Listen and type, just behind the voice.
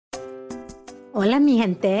Hola, mi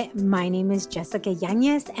gente. My name is Jessica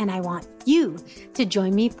Yanez, and I want you to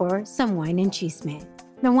join me for some Wine and Chisme.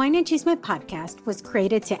 The Wine and Chisme podcast was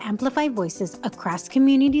created to amplify voices across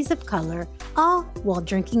communities of color, all while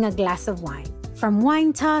drinking a glass of wine. From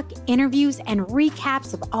wine talk, interviews, and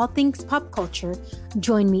recaps of all things pop culture,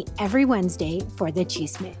 join me every Wednesday for the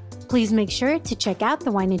Chisme. Please make sure to check out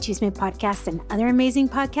the Wine and Chisme podcast and other amazing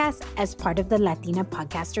podcasts as part of the Latina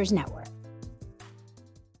Podcasters Network.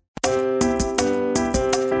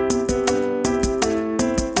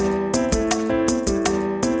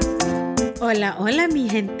 Hola, hola, mi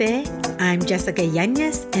gente. I'm Jessica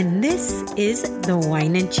Yanez, and this is the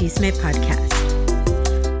Wine and Chisme podcast.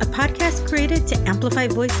 A podcast created to amplify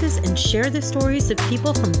voices and share the stories of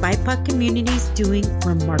people from BIPOC communities doing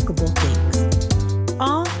remarkable things,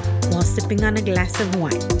 all while sipping on a glass of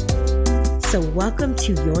wine. So welcome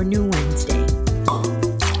to your new Wednesday.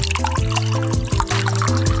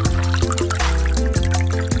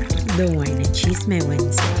 The Wine and Chisme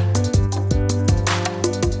Wednesday.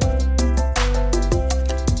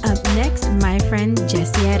 Up next, my friend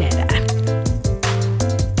Jessie Herrera.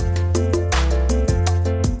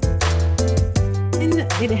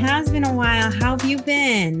 It has been a while. How have you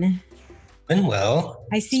been? Been well.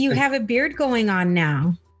 I see you have a beard going on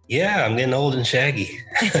now. Yeah, I'm getting old and shaggy.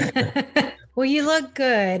 Well, you look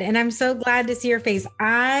good, and I'm so glad to see your face.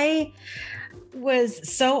 I was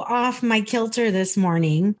so off my kilter this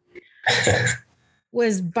morning. And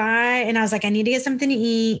I was like, I need to get something to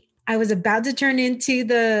eat. I was about to turn into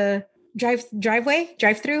the driveway.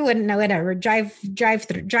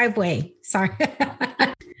 Sorry.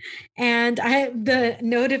 And the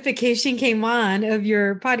notification came on of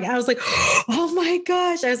your podcast. I was like, oh my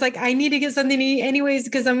gosh. I was like, I need to get something to eat anyways,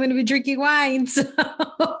 because I'm going to be drinking wine. So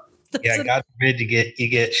yeah, God forbid you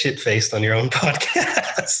get shit faced on your own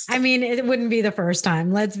podcast. I mean, it wouldn't be the first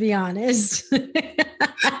time. Let's be honest.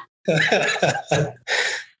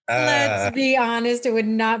 Let's be honest. It would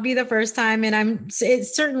not be the first time. And it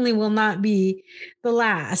certainly will not be the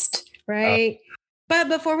last. Right. But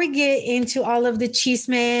before we get into all of the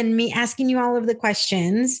chisme and me asking you all of the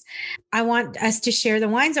questions, I want us to share the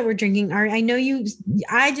wines that we're drinking.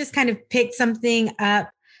 I just kind of picked something up,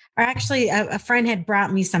 or actually a friend had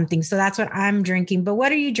brought me something. So that's what I'm drinking. But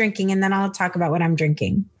what are you drinking? And then I'll talk about what I'm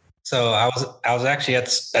drinking. So I was actually at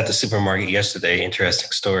the supermarket yesterday.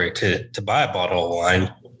 Interesting story, to buy a bottle of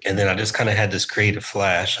wine. And then I just kind of had this creative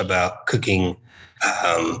flash about cooking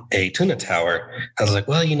a tuna tower. I was like,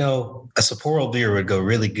 well, a Sapporo beer would go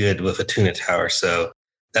really good with a tuna tower. So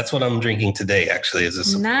that's what I'm drinking today, actually.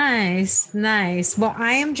 Nice. Well,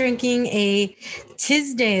 I am drinking a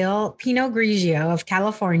Tisdale Pinot Grigio of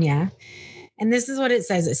California. And this is what it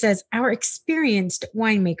says. It says, our experienced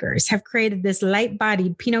winemakers have created this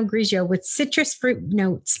light-bodied Pinot Grigio with citrus fruit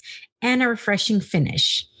notes and a refreshing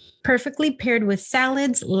finish. Perfectly paired with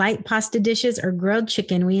salads, light pasta dishes, or grilled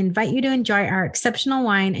chicken, we invite you to enjoy our exceptional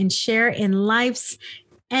wine and share in life's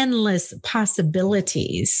endless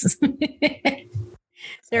possibilities.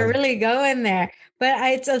 They're really going there. But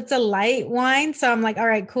it's a light wine. So I'm like, all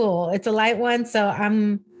right, cool. It's a light one. So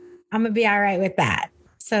I'm going to be all right with that.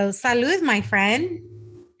 So salud, my friend.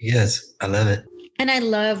 Yes, I love it. And I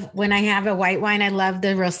love when I have a white wine, I love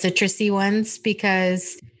the real citrusy ones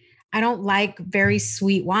because I don't like very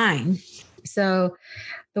sweet wine. So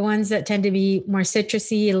the ones that tend to be more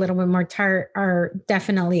citrusy, a little bit more tart, are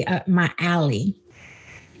definitely up my alley.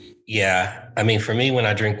 Yeah. I mean, for me, when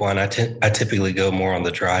I drink wine, I typically go more on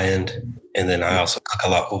the dry end. And then I also cook a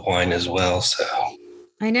lot with wine as well. So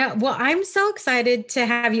I know. Well, I'm so excited to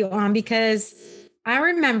have you on because I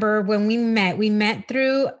remember when we met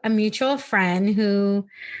through a mutual friend who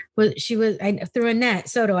through Annette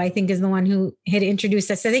Soto, I think, is the one who had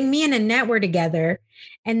introduced us. I think me and Annette were together,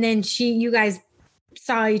 and then you guys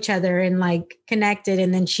saw each other and like connected,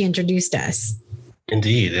 and then she introduced us.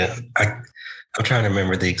 Indeed. I'm trying to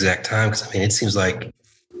remember the exact time. Cause it seems like,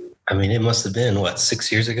 it must've been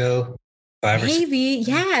 6 years ago? 5 or 6? Maybe.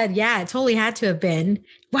 Yeah. It totally had to have been.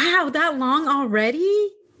 Wow. That long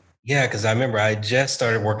already? Yeah, because I remember I just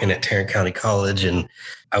started working at Tarrant County College, and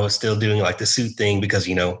I was still doing like the suit thing because,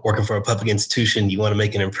 working for a public institution, you want to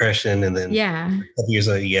make an impression. And then a couple years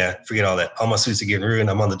later, forget all that. All my suits are getting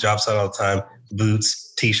ruined. I'm on the job site all the time.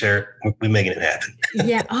 Boots, t-shirt, we're making it happen.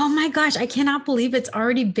 Yeah. Oh my gosh. I cannot believe it's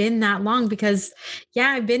already been that long because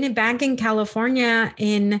I've been back in California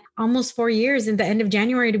in almost 4 years. In the end of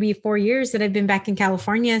January to be 4 years that I've been back in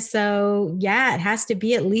California. So it has to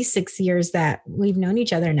be at least 6 years that we've known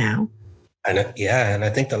each other now. I know, yeah. And I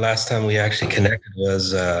think the last time we actually connected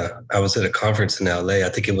was I was at a conference in LA. I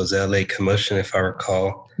think it was LA Commotion, if I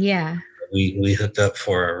recall. Yeah. We hooked up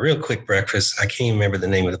for a real quick breakfast. I can't even remember the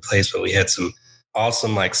name of the place, but we had some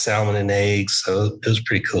awesome like salmon and eggs. So it was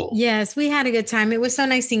pretty cool. Yes, we had a good time. It was so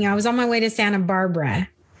nice seeing you. I was on my way to Santa Barbara.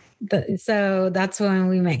 So that's when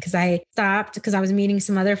we met, because I stopped because I was meeting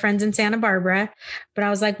some other friends in Santa Barbara. But I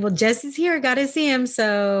was like, well, Jess is here. Got to see him.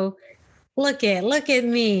 So look at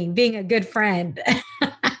me being a good friend.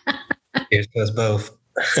 Here's to us both.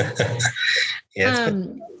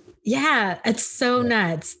 Yeah, it's so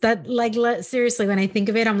nuts that seriously, when I think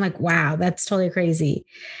of it, I'm like, wow, that's totally crazy.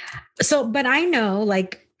 So, but I know,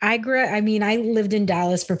 like, I lived in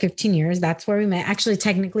Dallas for 15 years. That's where we met. Actually,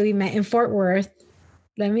 technically we met in Fort Worth.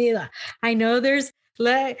 I know there's,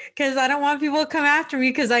 because I don't want people to come after me,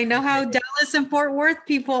 because I know how Dallas and Fort Worth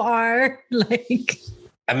people are. Like,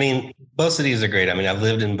 I mean, both cities are great. I mean, I've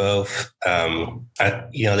lived in both.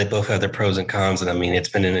 They both have their pros and cons. And I mean, it's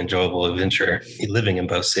been an enjoyable adventure living in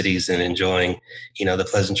both cities and enjoying, the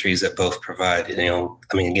pleasantries that both provide. I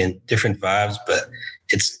mean, again, different vibes, but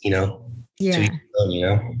it's, yeah. to each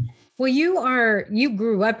own, Well, you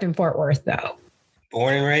grew up in Fort Worth, though.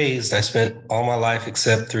 Born and raised. I spent all my life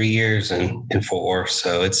except 3 years in Fort Worth.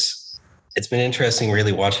 So it's been interesting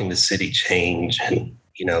really watching the city change and,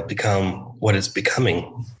 become what it's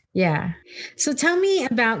becoming. Yeah. So tell me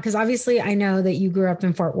about, because obviously I know that you grew up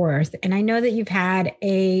in Fort Worth, and I know that you've had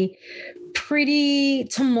a pretty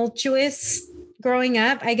tumultuous growing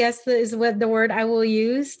up, I guess is what the word I will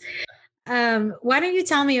use. Why don't you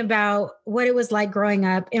tell me about what it was like growing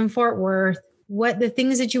up in Fort Worth, what the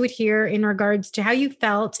things that you would hear in regards to how you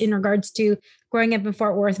felt in regards to growing up in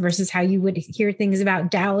Fort Worth versus how you would hear things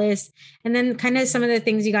about Dallas, and then kind of some of the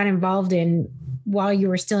things you got involved in while you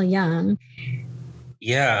were still young.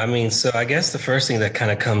 Yeah, I mean, so I guess the first thing that kind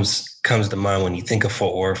of comes to mind when you think of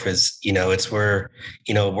Fort Worth is, it's where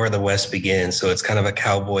the West begins. So it's kind of a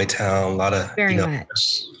cowboy town, a lot of Very much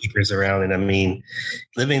speakers around. And I mean,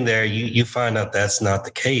 living there, you find out that's not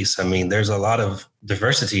the case. I mean, there's a lot of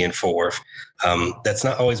diversity in Fort Worth that's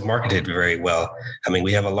not always marketed very well. I mean,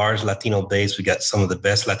 we have a large Latino base. We got some of the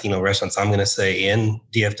best Latino restaurants, I'm going to say, in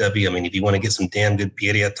DFW. I mean, if you want to get some damn good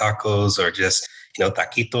birria tacos or just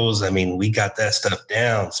taquitos. I mean, we got that stuff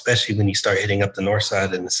down, especially when you start hitting up the north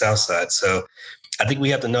side and the south side. So I think we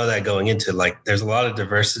have to know that going into, like, there's a lot of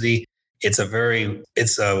diversity. It's a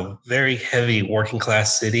very heavy working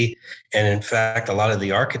class city. And in fact, a lot of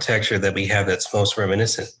the architecture that we have that's most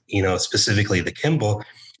reminiscent, specifically the Kimball,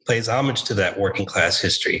 plays homage to that working class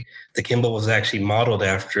history. The Kimball was actually modeled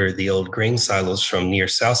after the old grain silos from near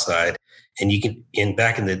Southside. And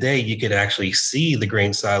back in the day, you could actually see the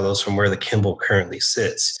grain silos from where the Kimball currently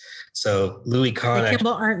sits. So Louis Kahn, the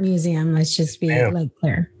Kimball Art Museum, let's just be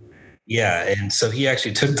clear. Yeah. And so he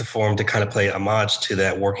actually took the form to kind of play homage to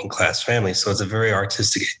that working class family. So it's a very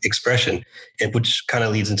artistic expression, which kind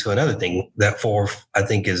of leads into another thing that Fort Worth, I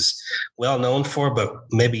think, is well known for, but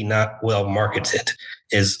maybe not well marketed,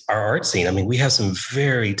 is our art scene. I mean, we have some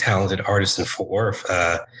very talented artists in Fort Worth.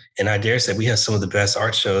 And I dare say we have some of the best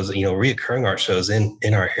art shows, reoccurring art shows in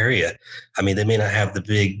our area. I mean, they may not have the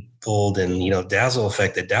big, bold and, dazzle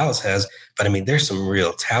effect that Dallas has, but I mean, there's some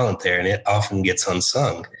real talent there and it often gets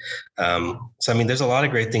unsung. So, I mean, there's a lot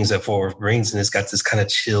of great things that Fort Worth brings, and it's got this kind of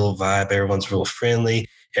chill vibe. Everyone's real friendly.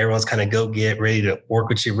 Everyone's kind of go get ready to work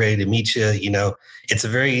with you, ready to meet you. It's a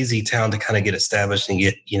very easy town to kind of get established and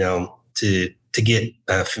get, to get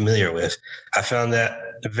familiar with. I found a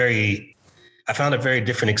very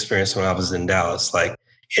different experience when I was in Dallas. Like,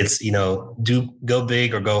 it's, go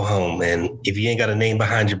big or go home. And if you ain't got a name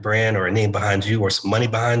behind your brand or a name behind you or some money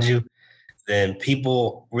behind you, then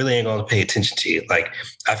people really ain't going to pay attention to you. Like,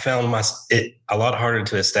 I found it a lot harder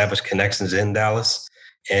to establish connections in Dallas.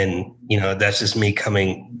 And, that's just me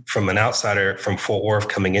coming from an outsider from Fort Worth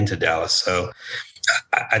coming into Dallas. So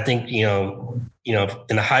I think,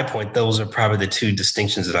 in the high point, those are probably the two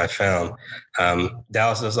distinctions that I found.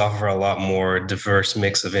 Dallas does offer a lot more diverse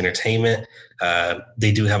mix of entertainment.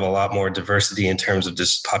 They do have a lot more diversity in terms of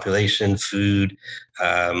just population, food.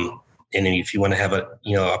 And then if you want to have a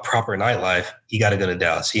proper nightlife, you got to go to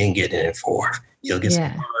Dallas. You ain't getting it in Fort Worth. You'll get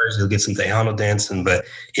some bars, you'll get some Tejano dancing. But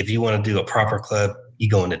if you want to do a proper club, you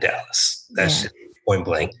go into Dallas. That's just point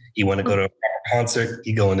blank. You want to go to a concert,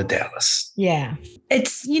 you go into Dallas. Yeah.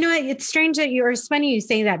 It's, it's strange that it's funny you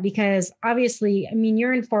say that, because obviously, I mean,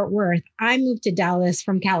 you're in Fort Worth. I moved to Dallas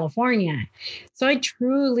from California. So I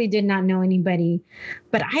truly did not know anybody,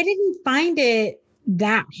 but I didn't find it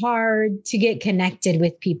that hard to get connected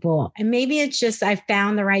with people. And maybe it's just, I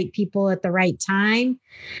found the right people at the right time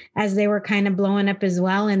as they were kind of blowing up as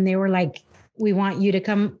well. And they were like, we want you to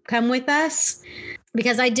come with us.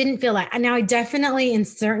 because I didn't feel that. Now, I definitely, in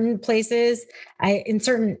certain places, in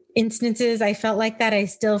certain instances, I felt like that.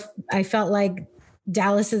 I felt like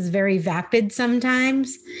Dallas is very vapid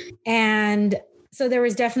sometimes. And so there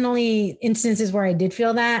was definitely instances where I did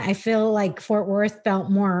feel that. I feel like Fort Worth felt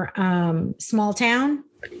more small town.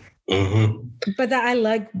 Mm-hmm. But I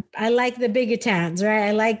like the bigger towns, right?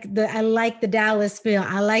 I like the Dallas feel.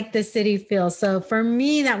 I like the city feel. So for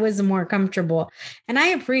me, that was more comfortable. And I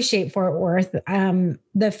appreciate Fort Worth.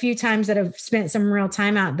 The few times that I've spent some real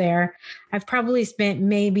time out there, I've probably spent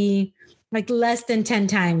maybe like less than 10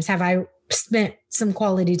 times have I spent some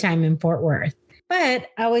quality time in Fort Worth. But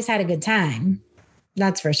I always had a good time.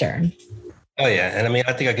 That's for sure. Oh yeah, and I mean,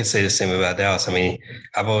 I think I could say the same about Dallas. I mean,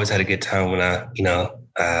 I've always had a good time when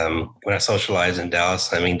I socialize in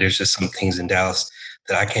Dallas. I mean, there's just some things in Dallas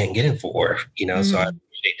that I can't get in Fort Worth, so I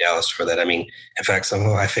appreciate Dallas for that. I mean, in fact, some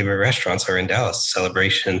of my favorite restaurants are in Dallas: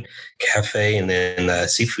 Celebration Cafe and then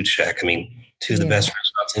Seafood Shack. I mean, two of the best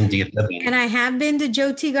restaurants in DFW. And I have been to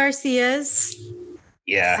Joe T. Garcia's.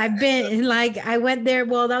 Yeah, I've been I went there.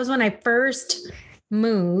 Well, that was when I first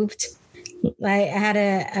moved. Like I had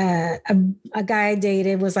a guy I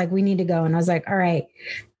dated was like, we need to go. And I was like, all right.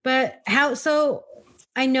 But so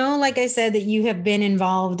I know, like I said, that you have been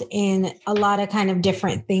involved in a lot of kind of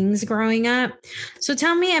different things growing up. So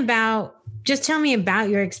tell me about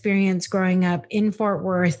your experience growing up in Fort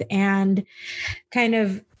Worth and kind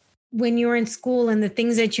of when you were in school and the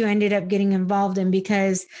things that you ended up getting involved in,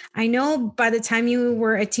 because I know by the time you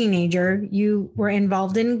were a teenager, you were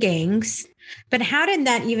involved in gangs. But how did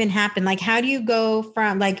that even happen? Like, how do you go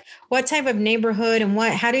from like what type of neighborhood and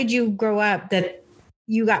how did you grow up that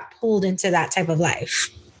you got pulled into that type of life?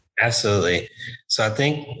 absolutely. So I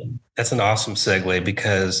think that's an awesome segue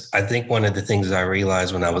because I think one of the things I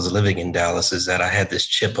realized when I was living in Dallas is that I had this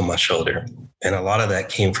chip on my shoulder. And a lot of that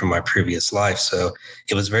came from my previous life. So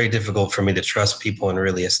it was very difficult for me to trust people and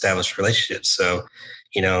really establish relationships. So,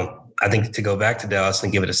 I think to go back to Dallas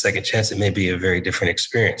and give it a second chance, it may be a very different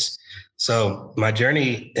experience. So my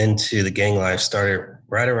journey into the gang life started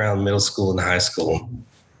right around middle school and high school.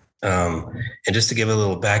 And just to give a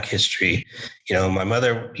little back history, my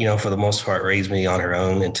mother, for the most part, raised me on her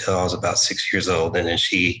own until I was about 6 years old. And then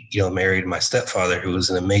she, married my stepfather, who was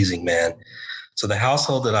an amazing man. So the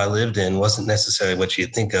household that I lived in wasn't necessarily what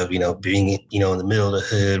you'd think of, being, in the middle of the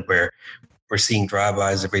hood where we're seeing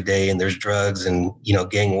drive-bys every day and there's drugs and,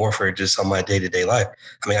 gang warfare just on my day-to-day life.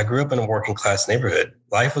 I mean, I grew up in a working class neighborhood.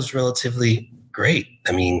 Life was relatively great.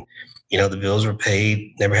 I mean, the bills were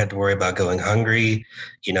paid, never had to worry about going hungry.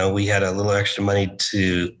 We had a little extra money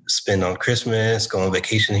to spend on Christmas, go on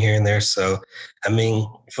vacation here and there. So, I mean,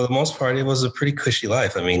 for the most part, it was a pretty cushy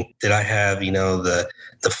life. I mean, did I have, the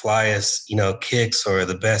flyest, kicks or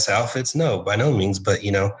the best outfits? No, by no means. But,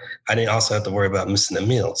 I didn't also have to worry about missing a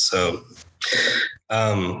meal. So,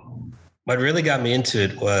 what really got me into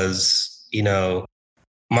it was,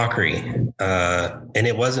 mockery. And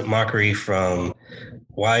it wasn't mockery from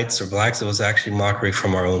whites or blacks. It was actually mockery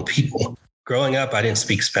from our own people. Growing up, I didn't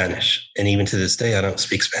speak Spanish. And even to this day, I don't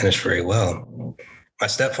speak Spanish very well. My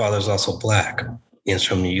stepfather is also black. He's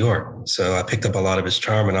from New York. So I picked up a lot of his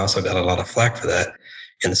charm and also got a lot of flack for that.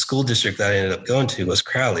 And the school district that I ended up going to was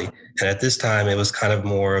Crowley. And at this time, it was kind of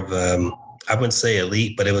more of, I wouldn't say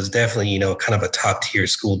elite, but it was definitely, kind of a top tier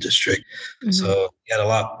school district. Mm-hmm. So you had a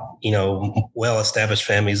lot, well-established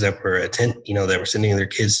families that were that were sending their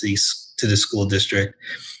kids to the school district.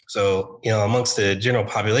 So, amongst the general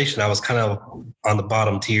population, I was kind of on the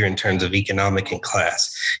bottom tier in terms of economic and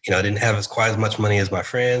class. I didn't have quite as much money as my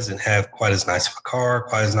friends, didn't have quite as nice of a car,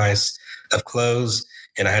 quite as nice of clothes,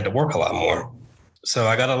 and I had to work a lot more. So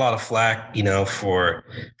I got a lot of flack,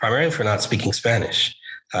 primarily for not speaking Spanish.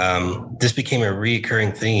 This became a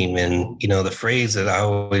reoccurring theme. And, the phrase that I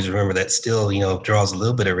always remember that still, draws a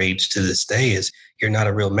little bit of rage to this day is, you're not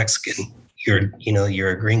a real Mexican. You're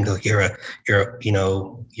a gringo,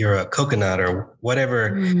 you're a coconut or whatever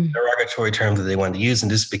derogatory term that they wanted to use.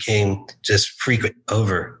 And this became just frequent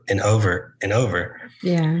over and over and over.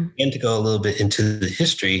 Yeah. And to go a little bit into the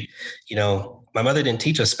history, my mother didn't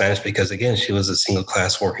teach us Spanish because, again, she was a single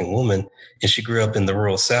class working woman and she grew up in the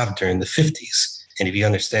rural South during the 50s. And if you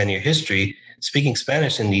understand your history, speaking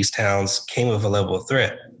Spanish in these towns came with a level of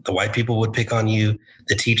threat. The white people would pick on you.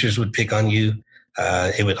 The teachers would pick on you.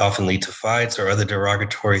 It would often lead to fights or other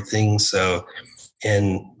derogatory things. So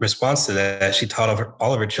in response to that, she taught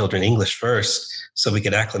all of her children English first so we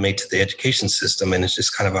could acclimate to the education system. And it's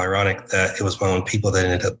just kind of ironic that it was my own people that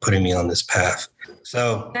ended up putting me on this path.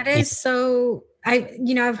 So that is so...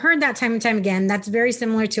 I've heard that time and time again. That's very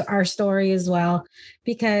similar to our story as well,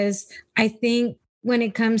 because I think when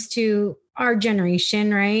it comes to our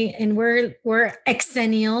generation, right? And we're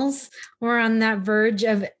Xennials. We're on that verge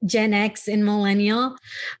of Gen X and millennial.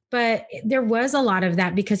 But there was a lot of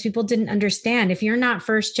that because people didn't understand. If you're not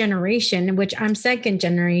first generation, which I'm second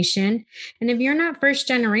generation, and if you're not first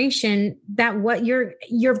generation, that what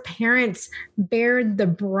your parents bared the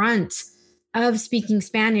brunt of speaking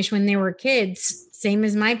Spanish when they were kids, same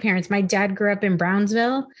as my parents. My dad grew up in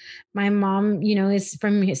Brownsville. My mom, is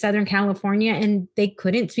from Southern California, and they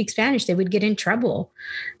couldn't speak Spanish. They would get in trouble,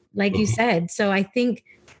 like you said. So I think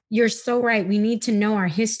you're so right. We need to know our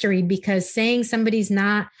history, because saying somebody's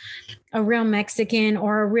not a real Mexican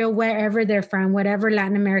or a real wherever they're from, whatever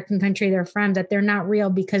Latin American country they're from, that they're not real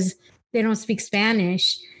because they don't speak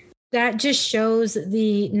Spanish, that just shows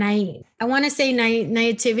the I want to say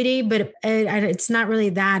naivety, but it's not really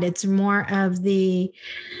that. It's more of the,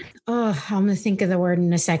 I'm going to think of the word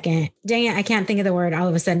in a second. Dang it, I can't think of the word all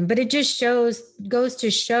of a sudden. But it just goes to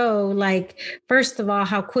show, like, first of all,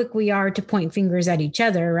 how quick we are to point fingers at each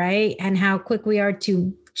other, right? And how quick we are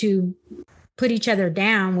to put each other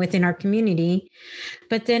down within our community.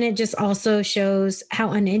 But then it just also shows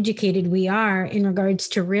how uneducated we are in regards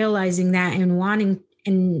to realizing that and wanting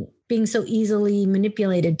and being so easily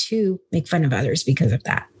manipulated to make fun of others because of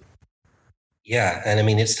that. Yeah. And I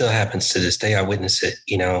mean, it still happens to this day. I witness it,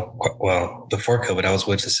 well, before COVID, I was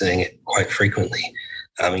witnessing it quite frequently.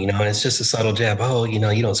 And it's just a subtle jab. Oh, you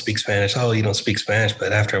don't speak Spanish. Oh, you don't speak Spanish.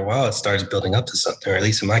 But after a while, it starts building up to something, or at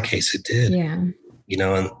least in my case, it did. Yeah.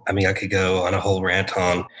 And I mean, I could go on a whole rant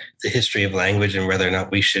on the history of language and whether or not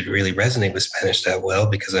we should really resonate with Spanish that well,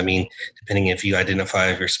 because I mean, depending if you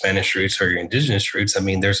identify your Spanish roots or your indigenous roots, I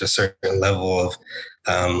mean, there's a certain level of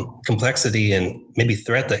complexity and maybe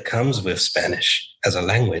threat that comes with Spanish as a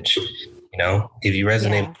language. If you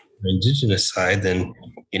resonate with the indigenous side, then,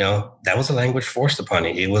 that was a language forced upon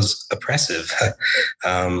you. It was oppressive.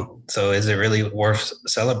 So is it really worth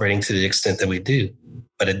celebrating to the extent that we do?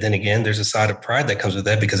 But then again, there's a side of pride that comes with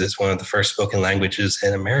that because it's one of the first spoken languages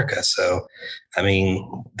in America. So, I mean,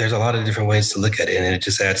 there's a lot of different ways to look at it, and it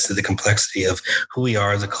just adds to the complexity of who we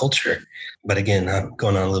are as a culture. But again, I'm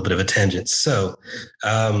going on a little bit of a tangent. So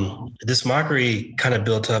this mockery kind of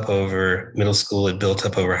built up over middle school. It built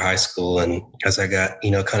up over high school. And as I got,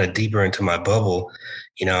 kind of deeper into my bubble,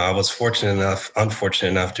 I was unfortunate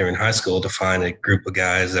enough during high school to find a group of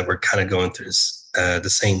guys that were kind of going through the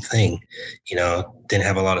same thing, didn't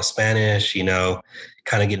have a lot of Spanish,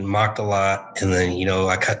 kind of getting mocked a lot. And then,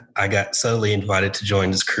 I got subtly invited to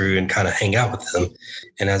join this crew and kind of hang out with them.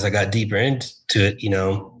 And as I got deeper into it,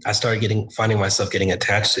 I started finding myself getting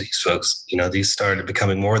attached to these folks. These started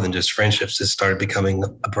becoming more than just friendships. It started becoming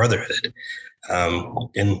a brotherhood.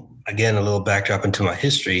 And again, a little backdrop into my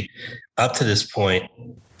history. Up to this point,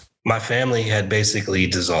 my family had basically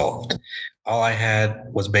dissolved. All I had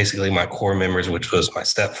was basically my core members, which was my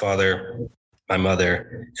stepfather, my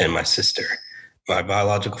mother, and my sister. My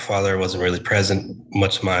biological father wasn't really present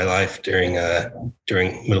much of my life during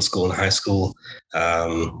middle school and high school.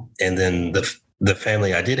 And then the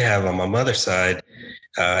family I did have on my mother's side,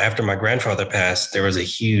 after my grandfather passed, there was a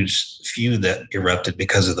huge feud that erupted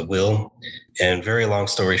because of the will. And very long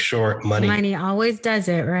story short, money always does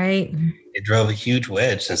it, right? It drove a huge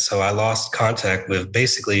wedge. And so I lost contact with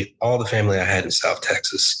basically all the family I had in South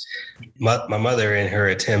Texas. My mother, in her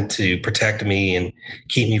attempt to protect me and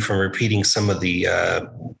keep me from repeating some of the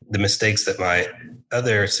mistakes that my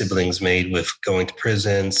other siblings made with going to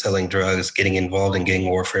prison, selling drugs, getting involved in gang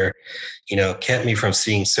warfare, kept me from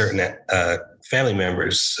seeing certain family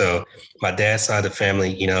members. So my dad's side of the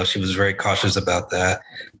family, she was very cautious about that.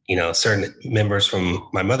 Certain members from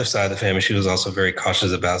my mother's side of the family, she was also very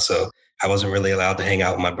cautious about. So I wasn't really allowed to hang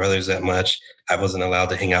out with my brothers that much. I wasn't allowed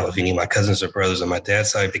to hang out with any of my cousins or brothers on my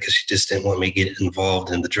dad's side because she just didn't want me to get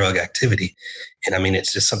involved in the drug activity. And I mean,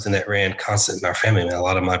 it's just something that ran constant in our family. A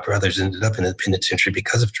lot of my brothers ended up in the penitentiary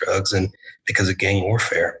because of drugs and because of gang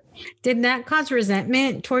warfare. Did that cause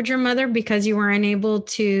resentment towards your mother because you were unable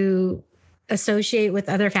to associate with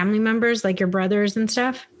other family members like your brothers and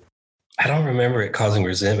stuff? I don't remember it causing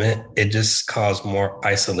resentment. It just caused more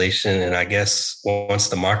isolation. And I guess once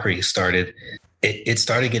the mockery started, it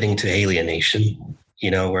started getting to alienation,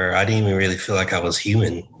 where I didn't even really feel like I was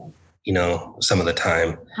human, some of the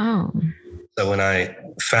time. Oh. So when I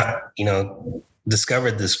found,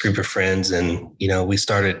 discovered this group of friends and, we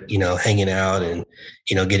started, hanging out and,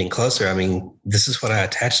 getting closer. I mean, this is what I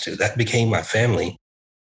attached to. That became my family,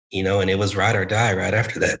 and it was ride or die right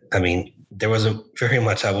after that. I mean, there wasn't very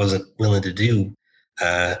much I wasn't willing to do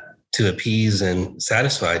to appease and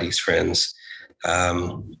satisfy these friends.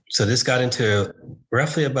 So this got into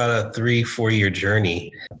roughly about a 3-4 year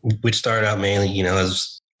journey, which started out mainly,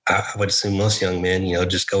 as I would assume most young men,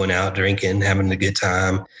 just going out, drinking, having a good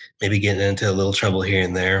time, maybe getting into a little trouble here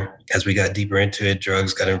and there. As we got deeper into it,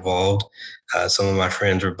 drugs got involved. Some of my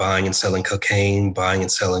friends were buying and selling cocaine, buying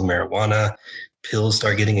and selling marijuana. Pills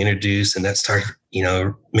started getting introduced, and that started,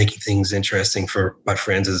 making things interesting for my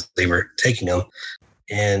friends as they were taking them.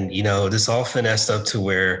 And, this all finessed up to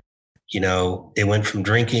where, it went from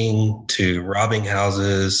drinking to robbing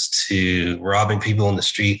houses to robbing people in the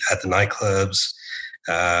street at the nightclubs,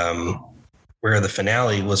 where the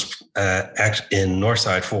finale was actually in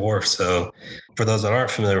Northside Fort Worth. So for those that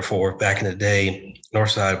aren't familiar with Fort Worth, back in the day,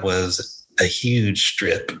 Northside was a huge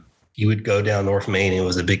strip. You would go down North Main, and it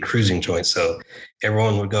was a big cruising joint. So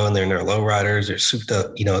everyone would go in there in their lowriders, their souped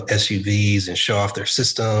up, SUVs, and show off their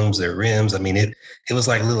systems, their rims. I mean, it was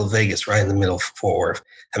like little Vegas right in the middle of Fort Worth.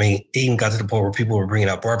 I mean, it even got to the point where people were bringing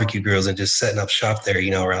out barbecue grills and just setting up shop there,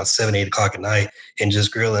 around 7, 8 o'clock at night and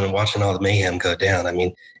just grilling and watching all the mayhem go down. I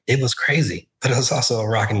mean, it was crazy, but it was also a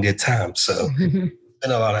rocking good time. So spent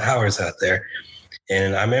a lot of hours out there.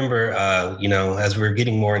 And I remember, as we were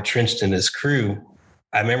getting more entrenched in this crew,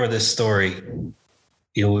 I remember this story.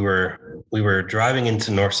 We were driving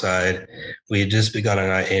into Northside. We had just begun a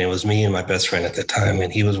night, and it was me and my best friend at the time,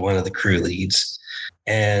 and he was one of the crew leads.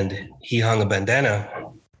 And he hung a bandana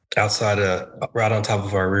outside, right on top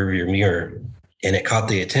of our rearview mirror, and it caught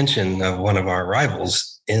the attention of one of our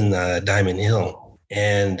rivals in Diamond Hill.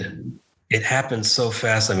 And it happened so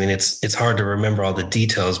fast. I mean, it's hard to remember all the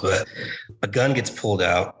details, but a gun gets pulled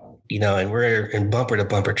out, and we're in bumper to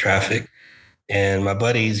bumper traffic. And my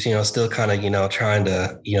buddy's, still kind of, trying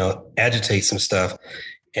to, agitate some stuff.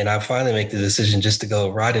 And I finally make the decision just to go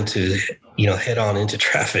right into, head on into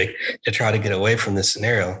traffic to try to get away from this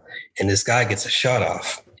scenario. And this guy gets a shot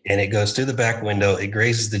off, and it goes through the back window. It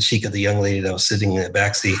grazes the cheek of the young lady that was sitting in the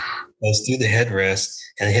backseat, goes through the headrest,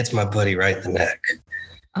 and it hits my buddy right in the neck.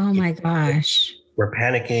 Oh my gosh. We're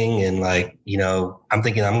panicking, and I'm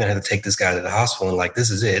thinking I'm going to have to take this guy to the hospital. And this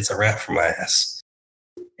is it. It's a wrap for my ass.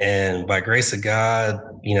 And by grace of God,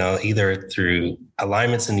 either through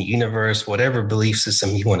alignments in the universe, whatever belief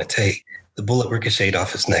system you want to take, the bullet ricocheted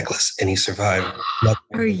off his necklace and he survived.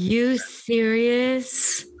 Are you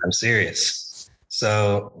serious? I'm serious.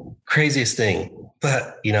 So craziest thing.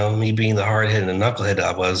 But, me being the hard head and the knucklehead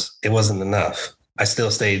it wasn't enough. I still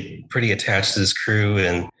stayed pretty attached to this crew,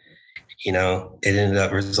 and, it ended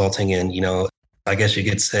up resulting in, I guess you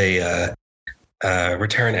could say,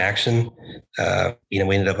 return action. We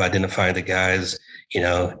ended up identifying the guys.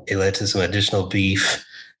 It led to some additional beef,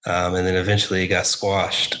 and then eventually it got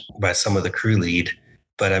squashed by some of the crew lead.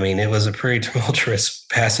 But I mean, it was a pretty tumultuous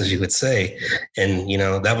passage, you would say. And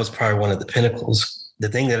that was probably one of the pinnacles. The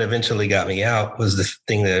thing that eventually got me out was the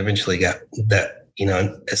thing that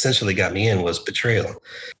essentially got me in was betrayal.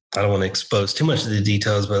 I don't want to expose too much of the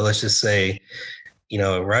details, but let's just say,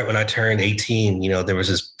 right when I turned 18, there was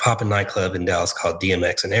this poppin' nightclub in Dallas called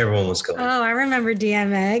DMX, and everyone was going. Oh, I remember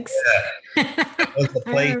DMX. Yeah. That was the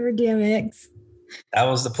place. I remember DMX. That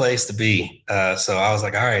was the place to be. So I was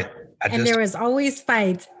like, all right. And there was always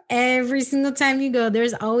fights. Every single time you go,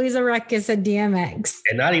 there's always a ruckus at DMX.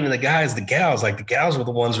 And not even the guys, the gals. The gals were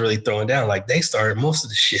the ones really throwing down. They started most of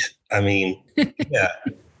the shit. I mean, yeah.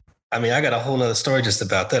 I mean, I got a whole nother story just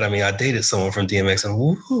about that. I mean, I dated someone from DMX, and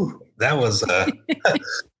woo, that was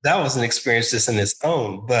that was an experience just in its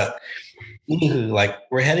own. But anywho,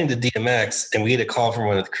 we're heading to DMX, and we had a call from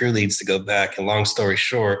one of the crew leads to go back. And long story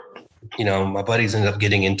short, my buddies ended up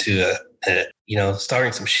getting into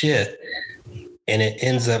starting some shit, and it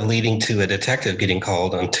ends up leading to a detective getting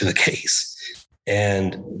called onto the case,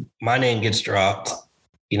 and my name gets dropped,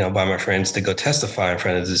 by my friends to go testify in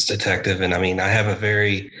front of this detective. And I mean, I have a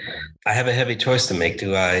heavy choice to make.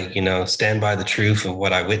 Do I, stand by the truth of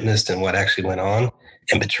what I witnessed and what actually went on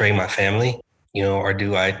and betray my family, or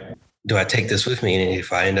do I take this with me? And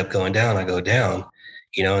if I end up going down, I go down,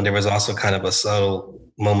 and there was also kind of a subtle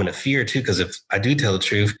moment of fear too, because if I do tell the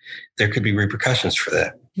truth, there could be repercussions for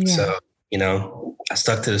that. Yeah. So, I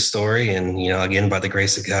stuck to the story, and, again, by the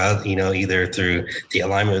grace of God, either through the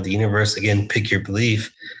alignment of the universe, again, pick your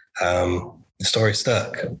belief, the story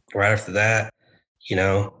stuck. Right after that,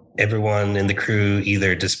 everyone in the crew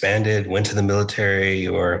either disbanded, went to the military,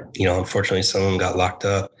 or, unfortunately, some of them got locked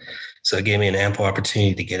up. So it gave me an ample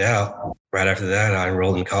opportunity to get out. Right after that, I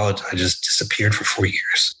enrolled in college. I just disappeared for 4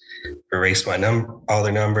 years, erased my all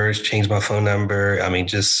their numbers, changed my phone number. I mean,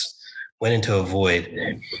 just went into a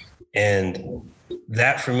void. And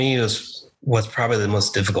that for me was probably the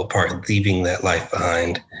most difficult part, leaving that life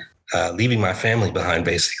behind, leaving my family behind,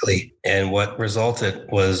 basically. And what resulted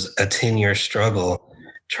was a 10-year struggle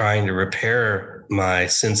trying to repair my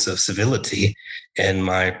sense of civility and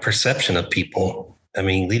my perception of people. I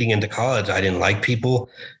mean, leading into college, I didn't like people.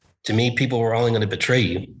 To me, people were only going to betray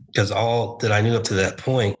you because all that I knew up to that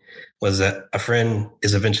point was that a friend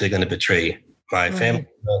is eventually going to betray you. My family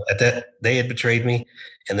at that, they had betrayed me.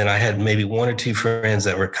 And then I had maybe one or two friends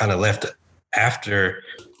that were kind of left after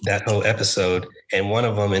that whole episode. And one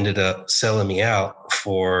of them ended up selling me out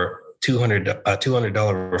for $200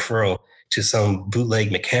 referral to some bootleg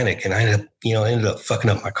mechanic. And I ended up fucking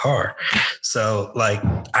up my car. So like,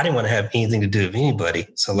 I didn't want to have anything to do with anybody.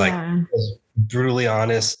 So like, I was brutally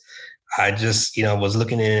honest. I just, was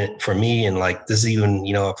looking at it for me, and like this even,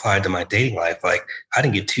 applied to my dating life. Like I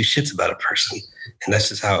didn't give two shits about a person, and that's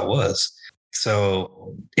just how it was.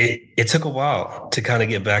 So it took a while to kind of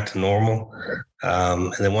get back to normal.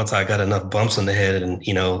 And then once I got enough bumps on the head and,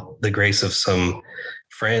 the grace of some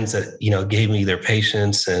friends that, gave me their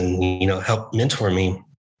patience and, helped mentor me,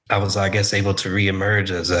 I was, I guess, able to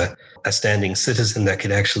reemerge as a standing citizen that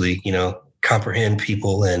could actually, comprehend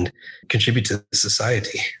people and contribute to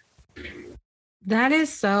society. That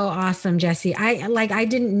is so awesome, Jesse. I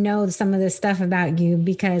didn't know some of this stuff about you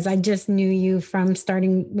because I just knew you from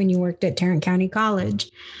starting when you worked at Tarrant County College.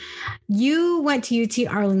 You went to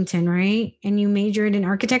UT Arlington, right? And you majored in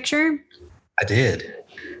architecture? I did.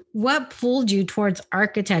 What pulled you towards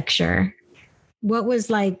architecture? What was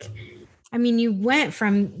you went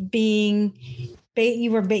from being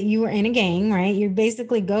you were in a gang, right? You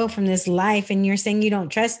basically go from this life and you're saying you don't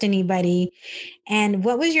trust anybody. And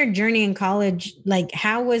what was your journey in college? Like,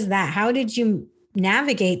 how was that? How did you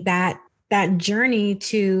navigate that journey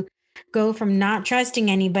to go from not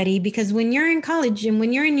trusting anybody? Because when you're in college and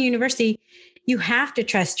when you're in university, you have to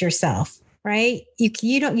trust yourself, right? You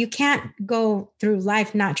can't go through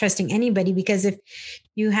life not trusting anybody, because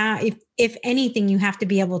if anything, you have to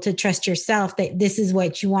be able to trust yourself that this is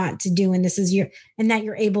what you want to do and and that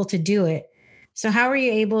you're able to do it. So how were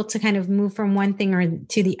you able to kind of move from one thing or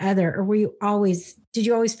to the other? Or did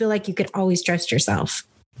you always feel like you could always trust yourself?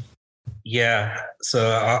 Yeah.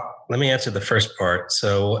 So let me answer the first part.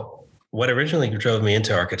 So what originally drove me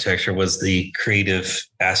into architecture was the creative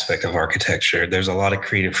aspect of architecture. There's a lot of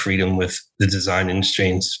creative freedom with the design industry,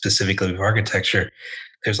 and specifically with architecture.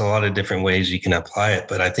 There's a lot of different ways you can apply it.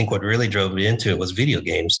 But I think what really drove me into it was video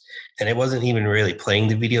games. And it wasn't even really playing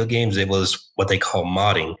the video games. It was what they call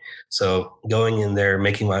modding. So going in there,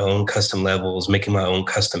 making my own custom levels, making my own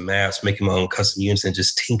custom maps, making my own custom units, and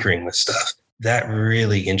just tinkering with stuff. That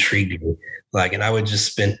really intrigued me. And I would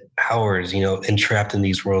just spend hours, entrapped in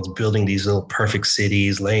these worlds, building these little perfect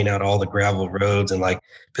cities, laying out all the gravel roads and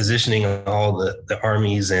positioning all the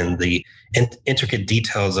armies and the intricate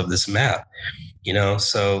details of this map.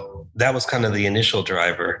 So that was kind of the initial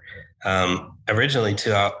driver. Originally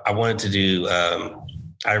too, I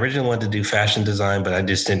originally wanted to do fashion design, but I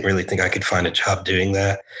just didn't really think I could find a job doing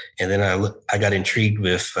that. And then I got intrigued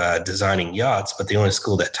with designing yachts, but the only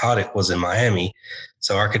school that taught it was in Miami.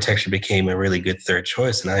 So architecture became a really good third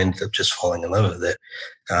choice, and I ended up just falling in love with it.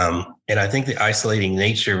 And I think the isolating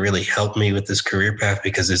nature really helped me with this career path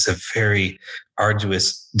because it's a very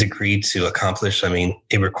arduous degree to accomplish. I mean,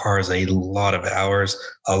 it requires a lot of hours,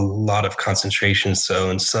 a lot of concentration. So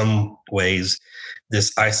in some ways,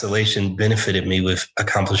 this isolation benefited me with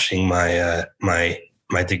accomplishing my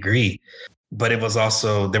my degree. But there was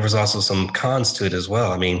also some cons to it as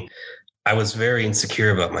well. I mean, I was very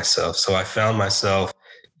insecure about myself. So I found myself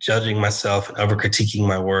judging myself and over critiquing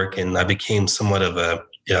my work. And I became somewhat of a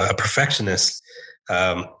perfectionist,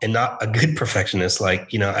 and not a good perfectionist. I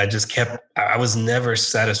was never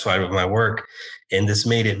satisfied with my work. And this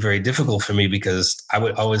made it very difficult for me because I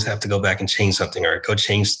would always have to go back and change something, or go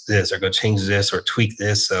change this, or tweak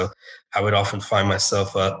this. So I would often find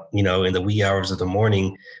myself up, in the wee hours of the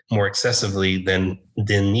morning more excessively than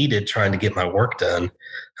needed, trying to get my work done.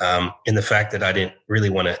 And the fact that I didn't really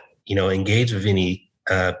want to, engage with any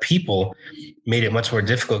people made it much more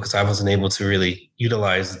difficult because I wasn't able to really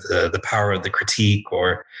utilize the power of the critique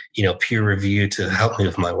or, peer review to help me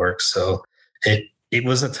with my work. So it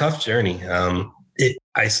was a tough journey.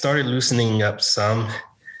 I started loosening up some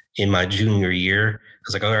in my junior year. I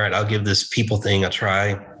was like, all right, I'll give this people thing a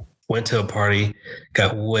try. Went to a party,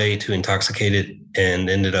 got way too intoxicated, and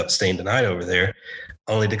ended up staying the night over there,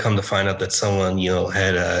 only to come to find out that someone,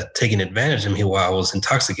 had taken advantage of me while I was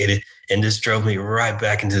intoxicated, and this drove me right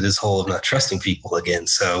back into this hole of not trusting people again.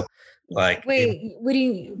 So, what do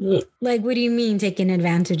you mean taking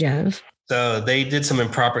advantage of? So they did some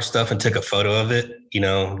improper stuff and took a photo of it.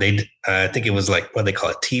 I think it was what they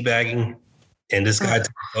call it, teabagging. And this guy took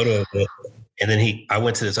a photo of it. And then I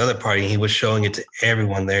went to this other party and he was showing it to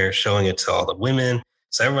everyone there, showing it to all the women,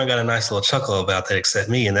 So everyone got a nice little chuckle about that except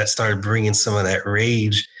me. And that started bringing some of that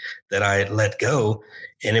rage that I had let go.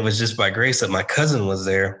 And it was just by grace that my cousin was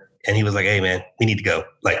there. And he was like, hey, man, we need to go.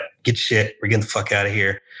 Like, get shit. We're getting the fuck out of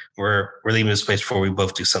here. We're leaving this place before we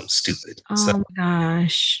both do something stupid. Oh, my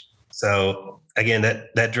gosh. So again,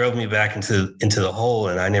 that drove me back into the hole.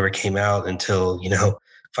 And I never came out until,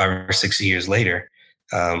 5 or 6 years later.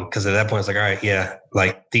 Because at that point, it's like, all right, yeah,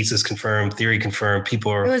 like thesis confirmed, theory confirmed.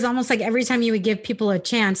 People are. It was almost like every time you would give people a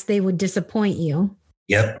chance, they would disappoint you.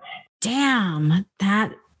 Yep. Damn,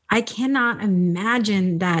 I cannot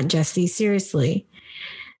imagine that, Jesse. Seriously,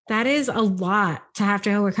 that is a lot to have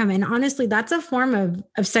to overcome. And honestly, that's a form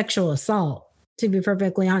of sexual assault, to be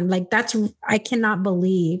perfectly honest. Like I cannot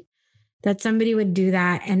believe that somebody would do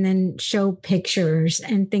that and then show pictures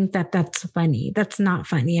and think that that's funny. That's not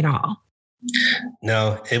funny at all.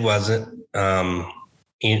 No, it wasn't. And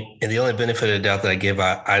the only benefit of the doubt that I give,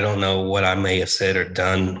 I don't know what I may have said or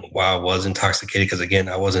done while I was intoxicated. Because again,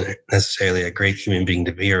 I wasn't necessarily a great human being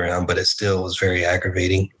to be around, but it still was very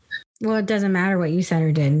aggravating. Well, it doesn't matter what you said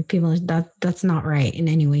or did. People, that's not right in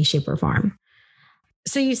any way, shape, or form.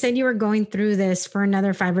 So you said you were going through this for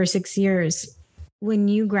another 5 or 6 years. When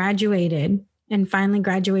you graduated and finally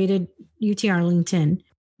graduated UT Arlington,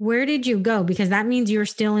 where did you go? Because that means you're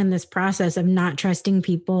still in this process of not trusting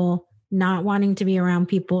people, not wanting to be around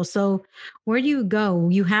people. So where do you go?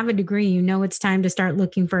 You have a degree, you know it's time to start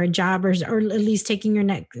looking for a job or at least taking your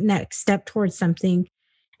next step towards something.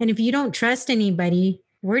 And if you don't trust anybody,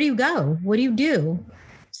 where do you go? What do you do?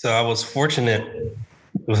 So I was fortunate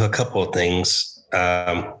with a couple of things.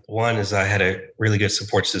 One is I had a really good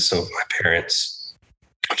support system with my parents,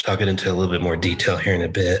 which I'll get into a little bit more detail here in a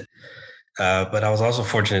bit. But I was also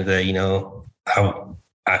fortunate that,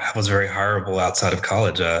 I was very hireable outside of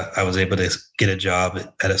college. I was able to get a job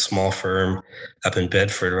at a small firm up in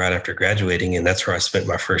Bedford right after graduating, and that's where I spent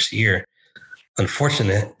my first year.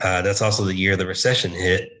 Unfortunate, that's also the year the recession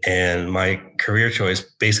hit, and my career choice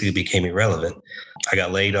basically became irrelevant. I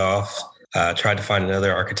got laid off, tried to find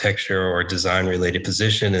another architecture or design related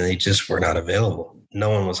position, and they just were not available. No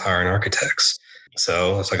one was hiring architects.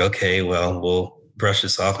 So I was like, okay, well, we'll brush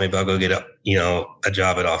this off. Maybe I'll go get a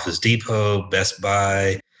job at Office Depot, Best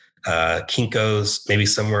Buy, Kinko's, maybe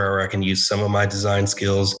somewhere where I can use some of my design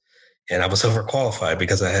skills. And I was overqualified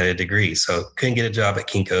because I had a degree. So couldn't get a job at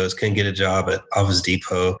Kinko's, couldn't get a job at Office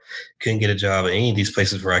Depot, couldn't get a job at any of these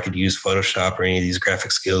places where I could use Photoshop or any of these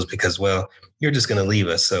graphic skills because, well, you're just going to leave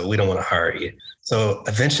us. So we don't want to hire you. So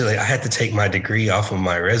eventually I had to take my degree off of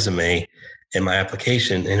my resume and my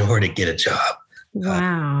application in order to get a job.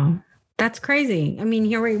 Wow. That's crazy. I mean,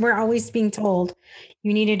 here we're always being told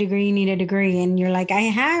you need a degree. And you're like,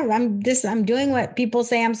 I'm doing what people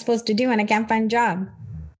say I'm supposed to do and I can't find a job.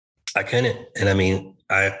 I couldn't. And I mean,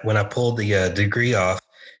 when I pulled the degree off,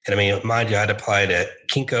 and I mean, mind you, I'd applied at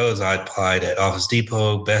Kinko's, I applied at Office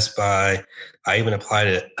Depot, Best Buy. I even applied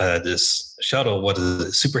at this shuttle, what is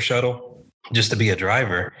it, Super Shuttle, just to be a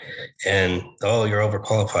driver. And, you're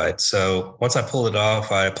overqualified. So once I pulled it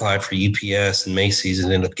off, I applied for UPS and Macy's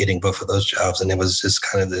and ended up getting both of those jobs. And it was just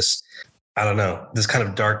kind of this, I don't know, this kind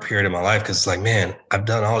of dark period in my life. Cause it's like, man, I've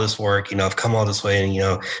done all this work, I've come all this way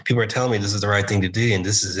and, people are telling me this is the right thing to do. And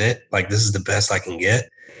this is it. Like, this is the best I can get.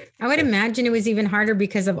 I would imagine it was even harder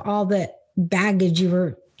because of all the baggage you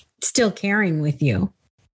were still carrying with you.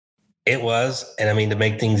 It was. And I mean, to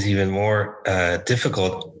make things even more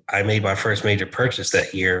difficult, I made my first major purchase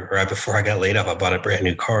that year. Right before I got laid off, I bought a brand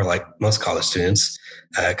new car like most college students.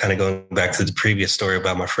 Kind of going back to the previous story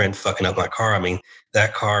about my friend fucking up my car. I mean,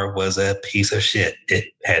 that car was a piece of shit. It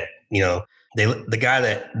had, the guy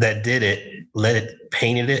that did it,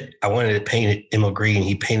 painted it. I wanted it painted emerald green.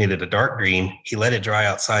 He painted it a dark green. He let it dry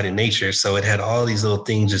outside in nature. So it had all these little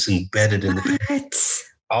things just embedded in the paint.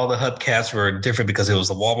 All the hubcaps were different because it was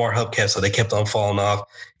a Walmart hubcap, so they kept on falling off.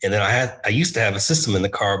 And then I used to have a system in the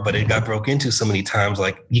car, but it got broke into so many times.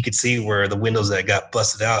 Like you could see where the windows that got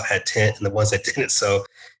busted out had tint and the ones that didn't. So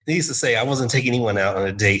needless to say, I wasn't taking anyone out on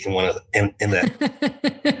a date in that.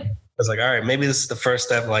 I was like, all right, maybe this is the first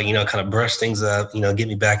step, like, kind of brush things up, get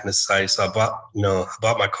me back into society. So I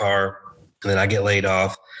bought my car and then I get laid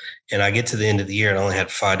off. And I get to the end of the year and I only had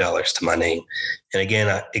 $5 to my name. And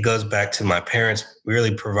again, it goes back to my parents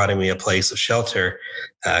really providing me a place of shelter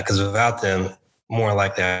because without them, more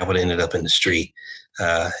likely I would have ended up in the street.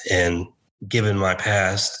 And given my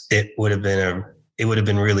past, it would have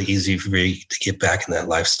been really easy for me to get back in that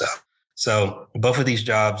lifestyle. So both of these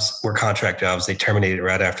jobs were contract jobs. They terminated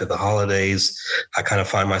right after the holidays. I kind of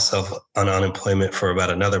find myself on unemployment for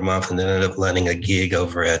about another month and then ended up landing a gig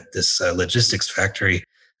over at this logistics factory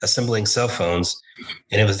assembling cell phones,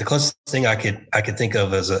 and it was the closest thing I could think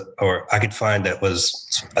of or I could find that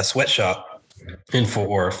was a sweatshop in Fort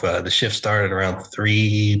Worth. The shift started around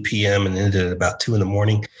 3 p.m. and ended at about 2 in the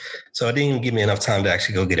morning. So it didn't even give me enough time to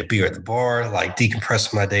actually go get a beer at the bar, like decompress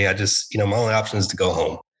from my day. I just, my only option is to go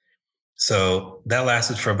home. So that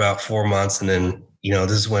lasted for about 4 months. And then,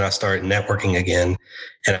 this is when I started networking again.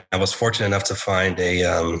 And I was fortunate enough to find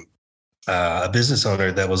a business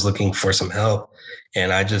owner that was looking for some help.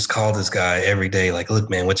 And I just called this guy every day, like, look,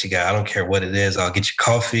 man, what you got? I don't care what it is. I'll get you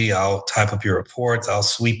coffee. I'll type up your reports. I'll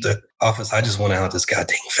sweep the office. I just want out of this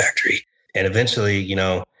goddamn factory. And eventually,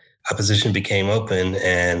 a position became open,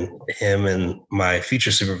 and him and my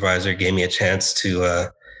future supervisor gave me a chance to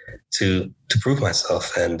prove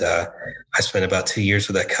myself. And I spent about 2 years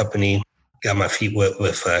with that company, got my feet wet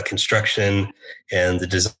with construction and the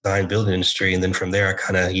design building industry. And then from there, I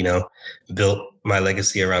kind of, built my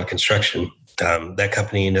legacy around construction. That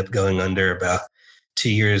company ended up going under about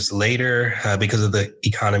 2 years later because of the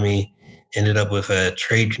economy, ended up with a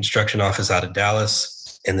trade construction office out of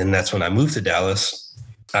Dallas. And then that's when I moved to Dallas.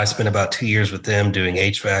 I spent about 2 years with them doing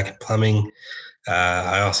HVAC and plumbing.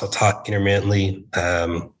 I also taught intermittently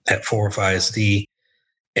at Fort Worth ISD.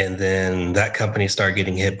 And then that company started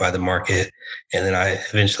getting hit by the market. And then I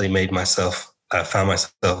eventually found myself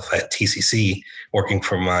at TCC working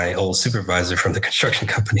for my old supervisor from the construction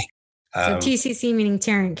company. So TCC meaning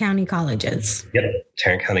Tarrant County Colleges. Yep,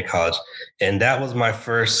 Tarrant County College. And that was my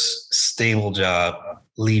first stable job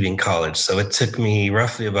leaving college. So it took me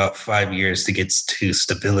roughly about 5 years to get to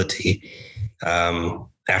stability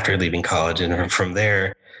after leaving college. And from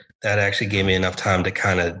there, that actually gave me enough time to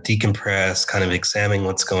kind of decompress, kind of examine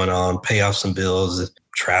what's going on, pay off some bills,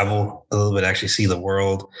 travel a little bit, actually see the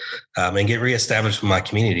world, and get reestablished with my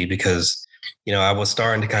community because, I was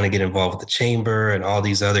starting to kind of get involved with the chamber and all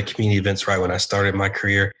these other community events right when I started my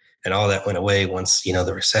career, and all that went away once,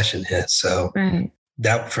 the recession hit. So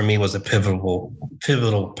that for me was a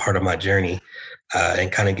pivotal part of my journey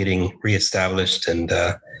and kind of getting reestablished. And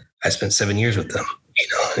I spent 7 years with them.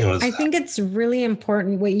 I think it's really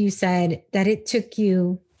important what you said, that it took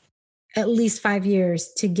you at least 5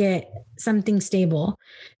 years to get something stable,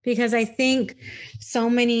 because I think so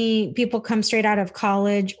many people come straight out of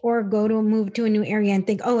college or move to a new area and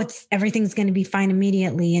think, oh, everything's going to be fine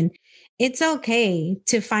immediately. And it's okay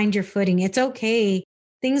to find your footing. It's okay.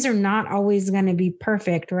 Things are not always going to be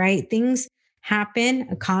perfect, right? Things happen,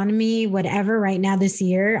 economy, whatever. Right now, this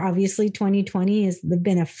year, obviously 2020 has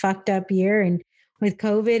been a fucked up year, and with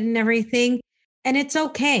COVID and everything. And it's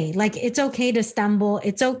okay. Like, it's okay to stumble.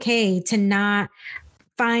 It's okay to not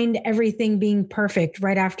find everything being perfect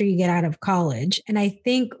right after you get out of college. And I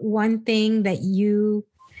think one thing that you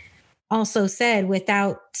also said,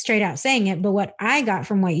 without straight out saying it, but what I got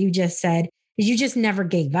from what you just said is you just never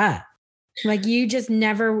gave up. Like you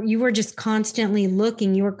were just constantly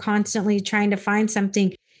looking. You were constantly trying to find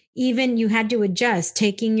something. Even you had to adjust,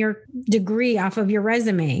 taking your degree off of your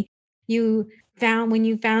resume. When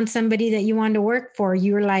you found somebody that you wanted to work for,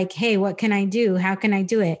 you were like, hey, what can I do? How can I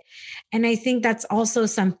do it? And I think that's also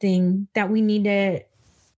something that we need to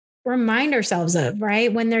remind ourselves of,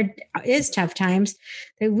 right? When there is tough times,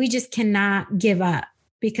 that we just cannot give up.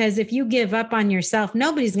 Because if you give up on yourself,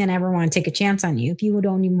 nobody's going to ever want to take a chance on you if you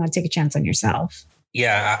don't even want to take a chance on yourself.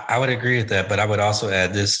 Yeah, I would agree with that. But I would also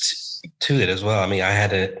add this to it as well. I mean, I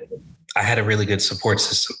had a really good support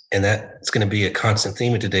system, and that's going to be a constant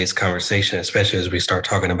theme in today's conversation, especially as we start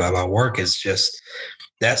talking about my work, is just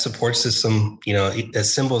that support system,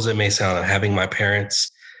 as simple as it may sound, of having my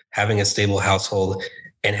parents, having a stable household,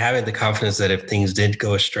 and having the confidence that if things did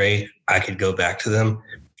go astray, I could go back to them,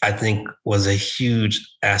 I think was a huge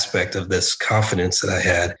aspect of this confidence that I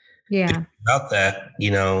had. Yeah. Without that,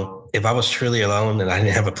 if I was truly alone and I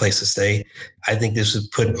didn't have a place to stay, I think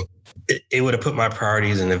it would have put my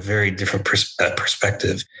priorities in a very different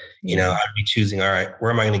perspective. I'd be choosing, all right,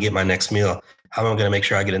 where am I going to get my next meal? How am I going to make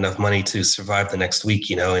sure I get enough money to survive the next week,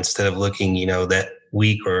 instead of looking, that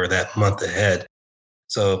week or that month ahead.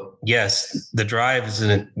 So yes, the drive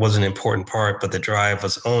was an important part, but the drive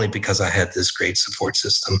was only because I had this great support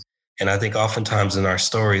system. And I think oftentimes in our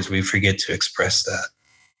stories, we forget to express that.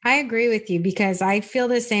 I agree with you, because I feel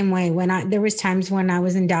the same way. There was times when I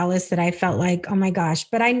was in Dallas that I felt like, oh my gosh,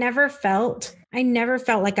 but I never felt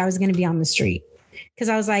like I was going to be on the street. Because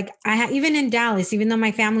I was like, even in Dallas, even though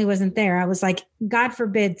my family wasn't there, I was like, God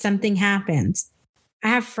forbid something happens, I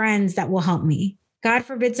have friends that will help me. God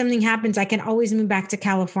forbid something happens, I can always move back to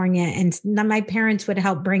California, and my parents would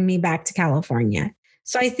help bring me back to California.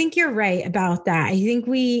 So I think you're right about that. I think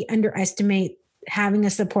we underestimate having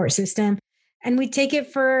a support system. And we take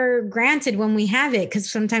it for granted when we have it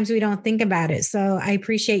because sometimes we don't think about it. So I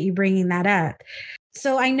appreciate you bringing that up.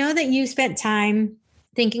 So I know that you spent time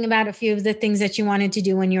thinking about a few of the things that you wanted to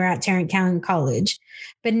do when you were at Tarrant County College,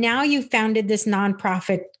 but now you founded this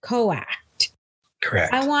nonprofit COACT.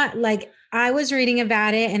 Correct. I was reading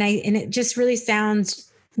about it and it just really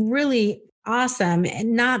sounds really awesome.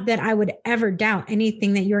 And not that I would ever doubt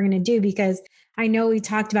anything that you're going to do, because I know we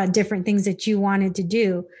talked about different things that you wanted to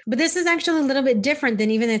do, but this is actually a little bit different than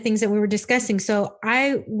even the things that we were discussing. So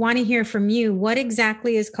I want to hear from you. What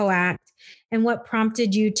exactly is COACT and what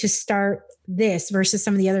prompted you to start this versus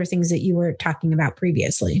some of the other things that you were talking about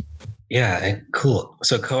previously? Yeah, cool.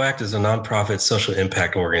 So COACT is a nonprofit social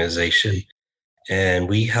impact organization, and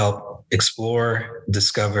we help explore,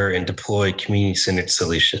 discover, and deploy community-centered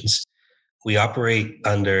solutions. We operate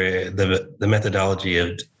under the methodology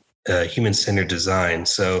of human-centered design.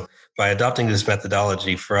 So by adopting this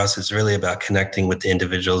methodology, for us, it's really about connecting with the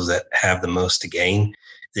individuals that have the most to gain,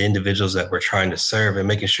 the individuals that we're trying to serve, and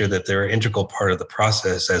making sure that they're an integral part of the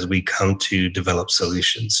process as we come to develop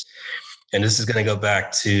solutions. And this is going to go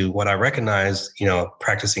back to what I recognized,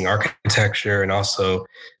 practicing architecture and also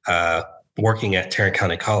working at Tarrant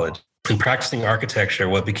County College. In practicing architecture,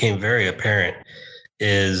 what became very apparent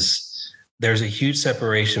is there's a huge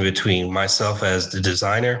separation between myself as the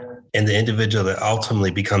designer and the individual that ultimately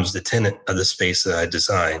becomes the tenant of the space that I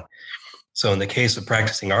design. So in the case of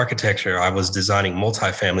practicing architecture, I was designing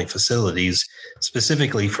multifamily facilities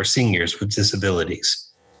specifically for seniors with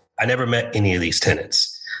disabilities. I never met any of these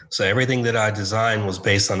tenants. So everything that I designed was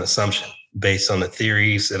based on assumption, based on the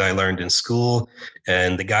theories that I learned in school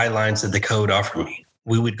and the guidelines that the code offered me.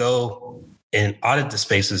 We would go and audit the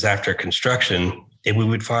spaces after construction, and we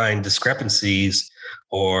would find discrepancies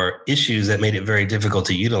or issues that made it very difficult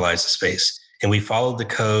to utilize the space. And we followed the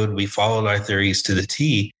code, we followed our theories to the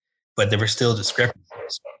T, but there were still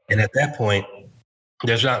discrepancies. And at that point,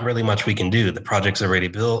 there's not really much we can do. The project's already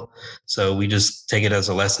built. So we just take it as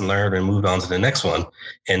a lesson learned and move on to the next one.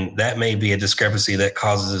 And that may be a discrepancy that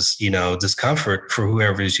causes, discomfort for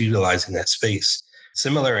whoever is utilizing that space.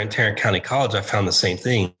 Similar in Tarrant County College, I found the same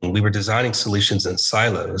thing. We were designing solutions in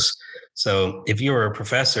silos. So if you were a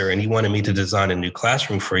professor and you wanted me to design a new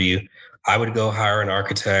classroom for you, I would go hire an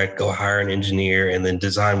architect, go hire an engineer, and then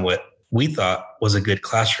design what we thought was a good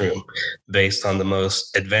classroom based on the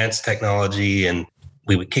most advanced technology. And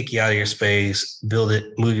we would kick you out of your space, build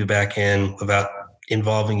it, move you back in without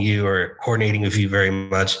involving you or coordinating with you very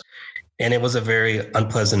much. And it was a very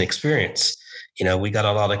unpleasant experience. We got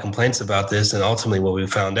a lot of complaints about this. And ultimately what we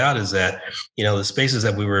found out is that, the spaces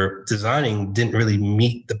that we were designing didn't really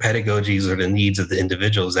meet the pedagogies or the needs of the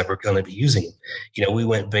individuals that were going to be using. We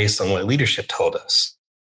went based on what leadership told us.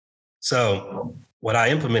 So what I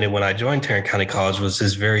implemented when I joined Tarrant County College was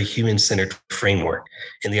this very human-centered framework.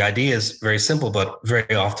 And the idea is very simple, but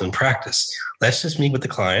very often practiced. Let's just meet with the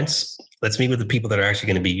clients. Let's meet with the people that are actually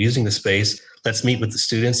going to be using the space. Let's meet with the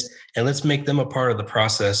students, and let's make them a part of the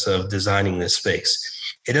process of designing this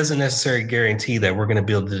space. It doesn't necessarily guarantee that we're going to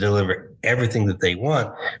be able to deliver everything that they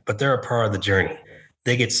want, but they're a part of the journey.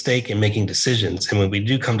 They get stake in making decisions. And when we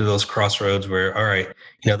do come to those crossroads where, all right,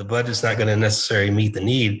 the budget's not going to necessarily meet the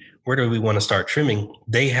need, where do we want to start trimming?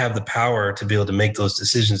 They have the power to be able to make those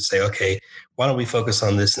decisions, say, okay, why don't we focus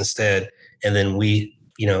on this instead? And then we,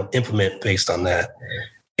 implement based on that.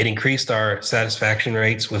 It increased our satisfaction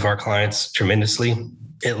rates with our clients tremendously.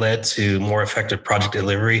 It led to more effective project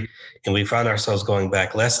delivery, and we found ourselves going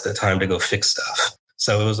back less at the time to go fix stuff.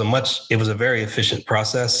 So it was a very efficient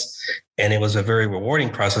process, and it was a very rewarding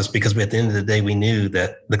process because at the end of the day, we knew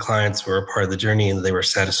that the clients were a part of the journey and they were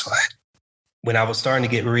satisfied. When I was starting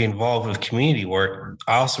to get re-involved with community work,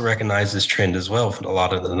 I also recognized this trend as well from a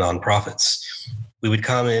lot of the nonprofits. We would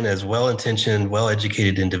come in as well-intentioned,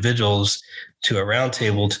 well-educated individuals to a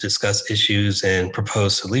roundtable to discuss issues and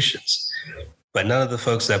propose solutions. But none of the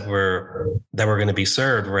folks that were going to be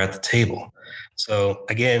served were at the table. So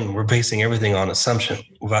again, we're basing everything on assumption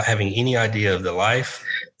without having any idea of the life,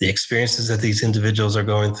 the experiences that these individuals are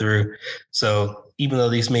going through. So even though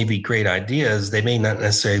these may be great ideas, they may not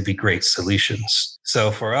necessarily be great solutions.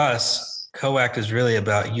 So for us, COACT is really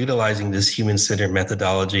about utilizing this human-centered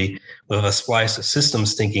methodology with a splice of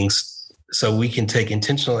systems thinking so we can take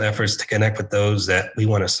intentional efforts to connect with those that we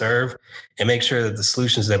want to serve and make sure that the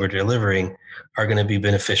solutions that we're delivering are going to be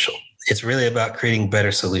beneficial. It's really about creating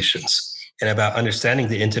better solutions and about understanding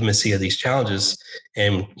the intimacy of these challenges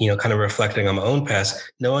and, kind of reflecting on my own past,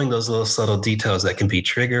 knowing those little subtle details that can be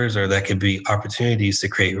triggers or that could be opportunities to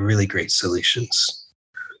create really great solutions.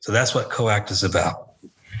 So that's what COACT is about.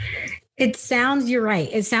 You're right.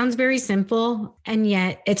 It sounds very simple, and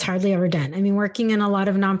yet it's hardly ever done. I mean, working in a lot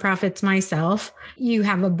of nonprofits myself, you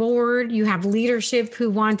have a board, you have leadership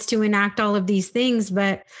who wants to enact all of these things,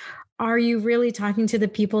 but are you really talking to the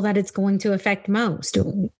people that it's going to affect most?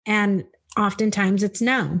 And oftentimes it's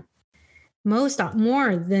no. More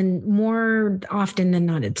often than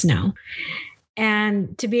not, it's no.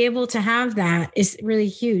 And to be able to have that is really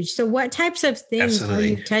huge. So what types of things are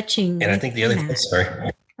you touching? And I think the other thing,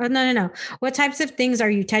 sorry. Oh, no. What types of things are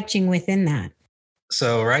you touching within that?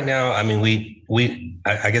 So right now, I mean,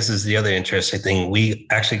 I guess this is the other interesting thing. We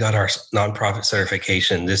actually got our nonprofit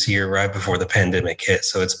certification this year, right before the pandemic hit.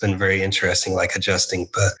 So it's been very interesting, like adjusting.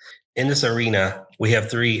 But in this arena, we have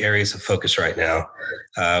 3 areas of focus right now.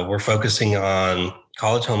 We're focusing on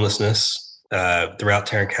college homelessness throughout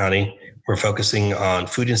Tarrant County. We're focusing on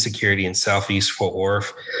food insecurity in Southeast Fort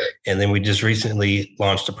Worth. And then we just recently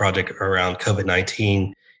launched a project around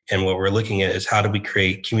COVID-19. And what we're looking at is how do we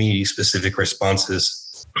create community-specific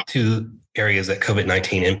responses to areas that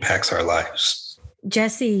COVID-19 impacts our lives.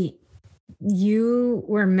 Jesse, you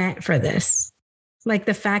were meant for this. Like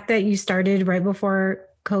the fact that you started right before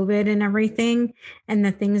COVID and everything, and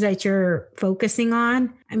the things that you're focusing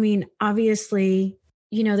on. I mean, obviously,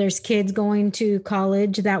 there's kids going to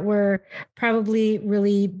college that were probably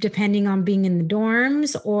really depending on being in the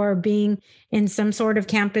dorms or being in some sort of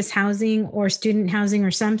campus housing or student housing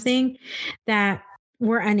or something that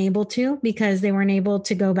were unable to because they weren't able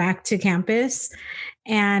to go back to campus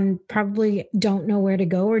and probably don't know where to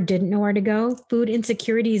go or didn't know where to go. Food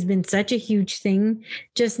insecurity has been such a huge thing,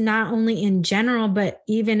 just not only in general, but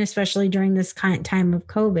even especially during this time of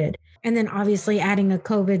COVID. And then obviously adding a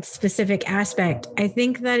COVID specific aspect. I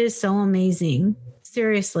think that is so amazing.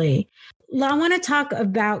 Seriously. I want to talk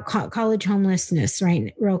about college homelessness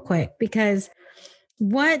real quick, because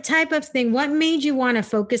what made you want to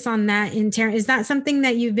focus on that in Tarrant? Is that something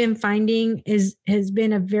that you've been finding has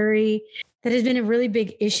been a really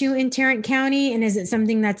big issue in Tarrant County? And is it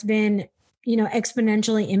something that's been,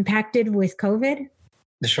 exponentially impacted with COVID?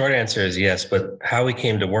 The short answer is yes, but how we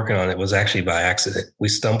came to working on it was actually by accident. We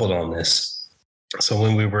stumbled on this. So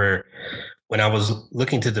when I was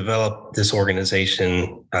looking to develop this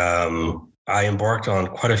organization, I embarked on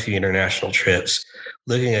quite a few international trips,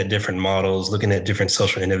 looking at different models, looking at different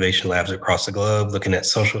social innovation labs across the globe, looking at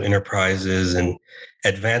social enterprises and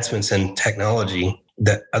advancements in technology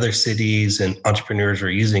that other cities and entrepreneurs were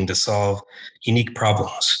using to solve unique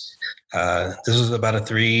problems. This was about a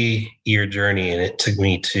 3-year journey, and it took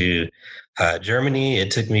me to Germany.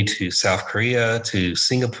 It took me to South Korea, to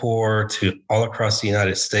Singapore, to all across the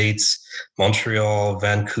United States, Montreal,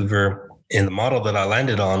 Vancouver. And the model that I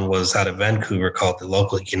landed on was out of Vancouver called the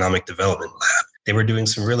Local Economic Development Lab. They were doing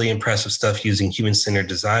some really impressive stuff using human-centered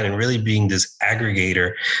design and really being this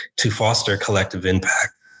aggregator to foster collective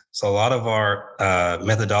impact. So a lot of our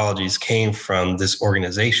methodologies came from this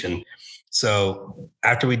organization. So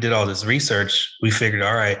after we did all this research, we figured,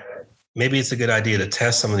 all right, maybe it's a good idea to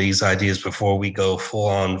test some of these ideas before we go full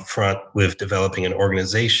on front with developing an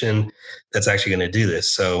organization that's actually going to do this.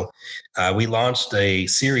 So we launched a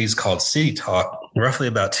series called City Talk roughly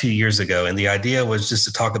about 2 years ago. And the idea was just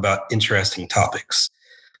to talk about interesting topics.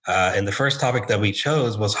 And the first topic that we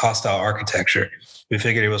chose was hostile architecture. We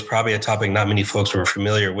figured it was probably a topic not many folks were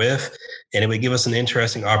familiar with, and it would give us an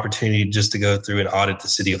interesting opportunity just to go through and audit the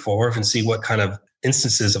city of Fort Worth and see what kind of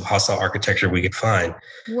instances of hostile architecture we could find.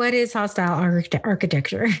 What is hostile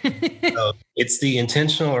architecture? So it's the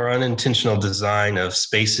intentional or unintentional design of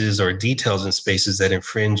spaces or details in spaces that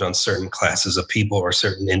infringe on certain classes of people or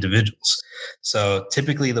certain individuals. So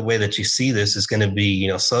typically the way that you see this is going to be,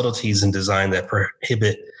 subtleties in design that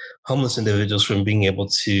prohibit homeless individuals from being able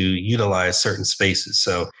to utilize certain spaces.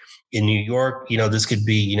 So in New York, this could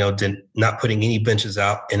be, not putting any benches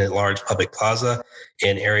out in a large public plaza.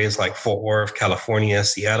 In areas like Fort Worth, California,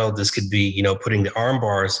 Seattle, this could be, putting the arm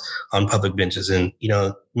bars on public benches. And,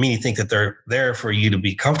 many think that they're there for you to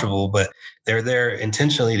be comfortable, but they're there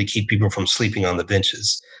intentionally to keep people from sleeping on the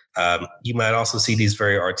benches. You might also see these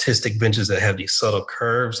very artistic benches that have these subtle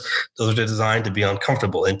curves. Those are designed to be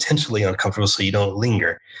uncomfortable, intentionally uncomfortable, so you don't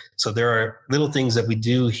linger. So there are little things that we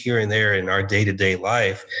do here and there in our day-to-day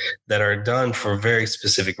life that are done for very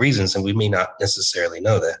specific reasons, and we may not necessarily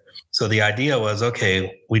know that. So the idea was,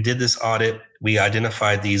 okay, we did this audit. We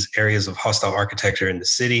identified these areas of hostile architecture in the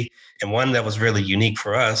city, and one that was really unique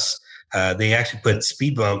for us. They actually put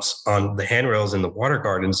speed bumps on the handrails in the water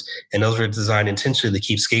gardens, and those were designed intentionally to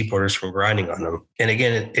keep skateboarders from riding on them. And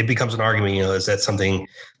again, it becomes an argument, is that something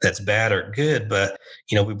that's bad or good? But,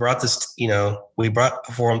 we brought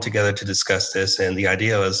a forum together to discuss this. And the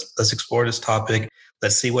idea was, let's explore this topic.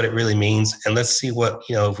 Let's see what it really means. And let's see what,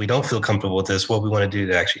 if we don't feel comfortable with this, what we want to do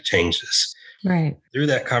to actually change this. Right. Through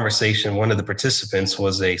that conversation, one of the participants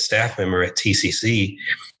was a staff member at TCC,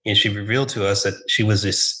 and she revealed to us that she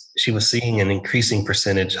was seeing an increasing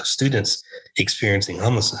percentage of students experiencing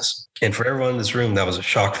homelessness. And for everyone in this room, that was a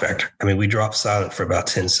shock factor. I mean, we dropped silent for about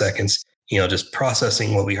 10 seconds, just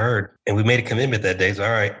processing what we heard. And we made a commitment that day. So,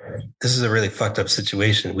 all right, this is a really fucked up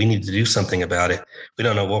situation. We need to do something about it. We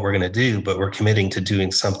don't know what we're going to do, but we're committing to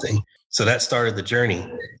doing something. So that started the journey.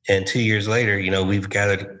 And 2 years later, we've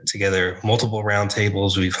gathered together multiple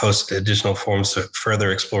roundtables. We've hosted additional forums to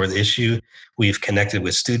further explore the issue. We've connected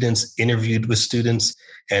with students, interviewed with students,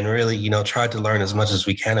 and really, tried to learn as much as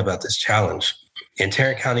we can about this challenge. In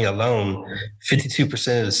Tarrant County alone,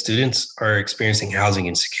 52% of the students are experiencing housing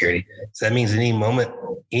insecurity. So that means any moment,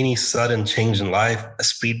 any sudden change in life, a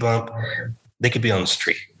speed bump, they could be on the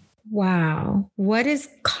street. Wow. What is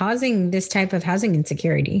causing this type of housing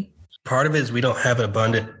insecurity? Part of it is we don't have an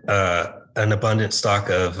abundant stock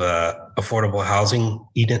of affordable housing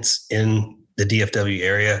units in the DFW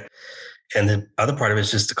area. And the other part of it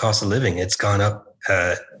is just the cost of living. It's gone up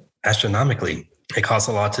astronomically. It costs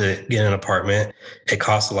a lot to get an apartment. It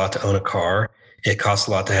costs a lot to own a car. It costs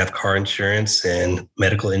a lot to have car insurance and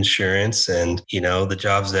medical insurance. And, the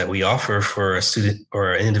jobs that we offer for a student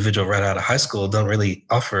or an individual right out of high school don't really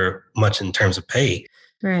offer much in terms of pay.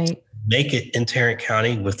 Right. Make it in Tarrant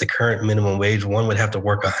County with the current minimum wage, one would have to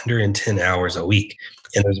work 110 hours a week.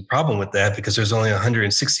 And there's a problem with that because there's only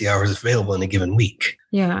 160 hours available in a given week.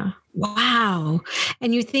 Yeah. Wow.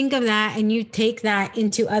 And you think of that and you take that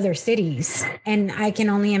into other cities. And I can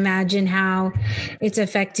only imagine how it's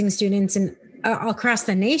affecting students across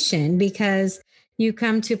the nation, because you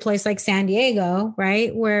come to a place like San Diego,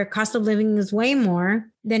 right, where cost of living is way more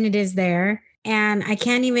than it is there. And I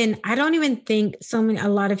don't even think a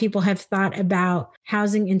lot of people have thought about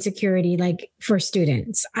housing insecurity, like for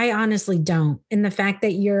students. I honestly don't. And the fact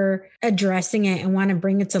that you're addressing it and want to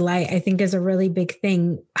bring it to light, I think is a really big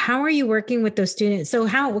thing. How are you working with those students? So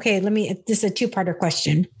this is a two-parter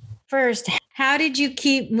question. First, how did you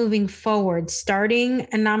keep moving forward, starting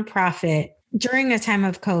a nonprofit during a time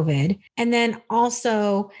of COVID? And then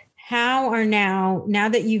also, how are now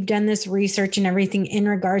that you've done this research and everything in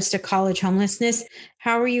regards to college homelessness,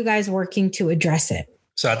 how are you guys working to address it?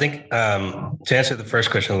 So I think to answer the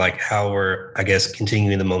first question, like how we're,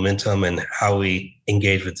 continuing the momentum and how we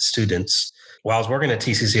engage with the students. While I was working at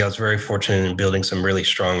TCC, I was very fortunate in building some really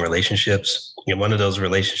strong relationships. One of those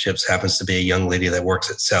relationships happens to be a young lady that works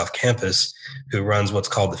at South Campus who runs what's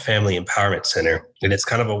called the Family Empowerment Center. And it's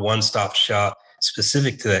kind of a one-stop shop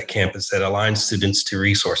specific to that campus that aligns students to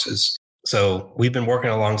resources. So we've been working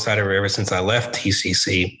alongside her ever since I left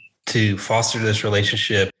TCC to foster this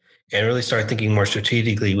relationship and really start thinking more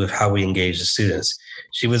strategically with how we engage the students.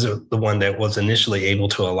 She was the one that was initially able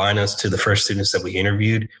to align us to the first students that we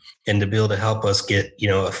interviewed and to be able to help us get,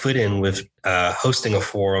 a foot in with hosting a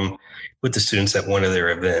forum with the students at one of their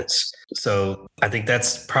events. So I think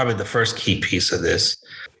that's probably the first key piece of this.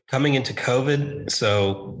 Coming into COVID,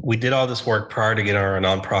 so we did all this work prior to getting our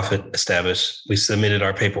nonprofit established. We submitted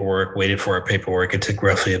our paperwork, waited for our paperwork. It took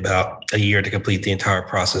roughly about a year to complete the entire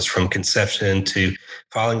process from conception to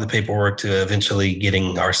filing the paperwork to eventually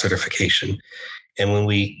getting our certification. And when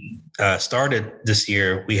we started this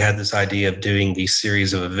year, we had this idea of doing these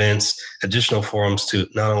series of events, additional forums to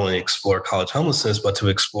not only explore college homelessness, but to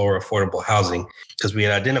explore affordable housing. Because we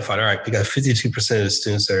had identified, all right, we got 52% of the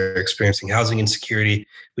students that are experiencing housing insecurity.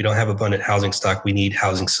 We don't have abundant housing stock. We need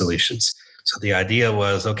housing solutions. So the idea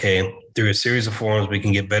was, okay, through a series of forums, we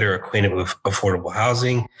can get better acquainted with affordable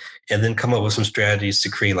housing and then come up with some strategies to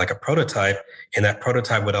create like a prototype. And that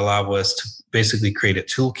prototype would allow us to basically create a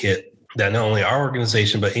toolkit that not only our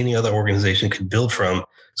organization, but any other organization could build from.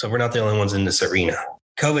 So we're not the only ones in this arena.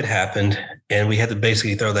 COVID happened, and we had to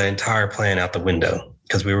basically throw that entire plan out the window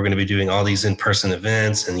because we were going to be doing all these in-person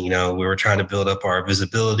events. And, we were trying to build up our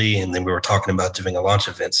visibility. And then we were talking about doing a launch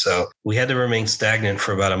event. So we had to remain stagnant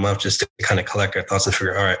for about a month just to kind of collect our thoughts and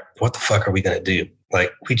figure, all right, what the fuck are we going to do?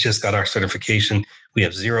 Like, we just got our certification. We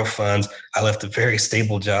have zero funds. I left a very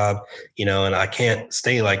stable job, and I can't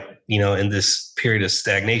stay in this period of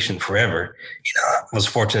stagnation forever. I was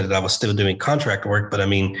fortunate that I was still doing contract work, but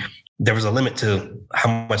there was a limit to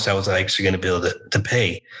how much I was actually going to be able to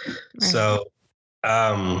pay. Right. So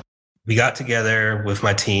we got together with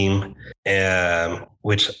my team,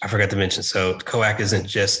 which I forgot to mention. So COACT isn't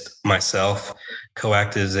just myself.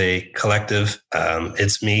 COACT is a collective.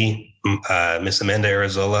 It's me, Miss Amanda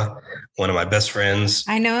Arizola, one of my best friends.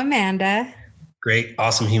 I know Amanda. Great,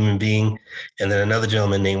 awesome human being. And then another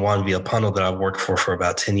gentleman named Juan Villapano that I've worked for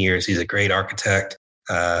about 10 years. He's a great architect.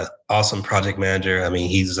 awesome project manager. I mean,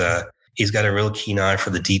 he's got a real keen eye for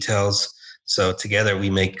the details. So together we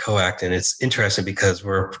make COACT, and it's interesting because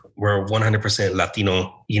we're 100%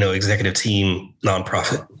 Latino, executive team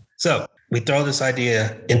nonprofit. So we throw this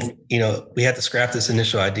idea in, we had to scrap this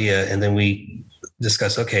initial idea, and then we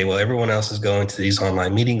discuss, okay, well, everyone else is going to these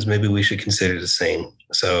online meetings. Maybe we should consider the same.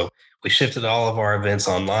 So we shifted all of our events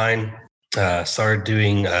online, started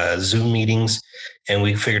doing Zoom meetings, and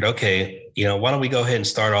we figured, okay, why don't we go ahead and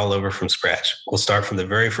start all over from scratch? We'll start from the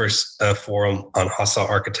very first forum on hostile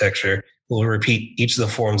architecture. We'll repeat each of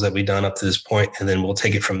the forums that we've done up to this point, and then we'll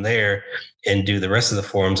take it from there and do the rest of the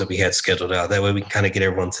forums that we had scheduled out. That way we can kind of get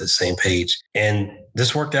everyone to the same page. And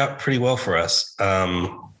this worked out pretty well for us.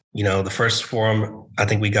 The first forum, I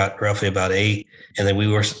think we got roughly about 8, and then we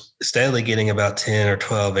were steadily getting about 10 or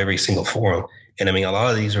 12 every single forum. And I mean, a lot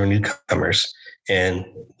of these were newcomers, and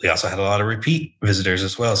we also had a lot of repeat visitors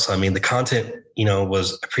as well. So, I mean, the content,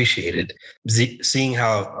 was appreciated. Seeing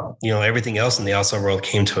how, everything else in the outside world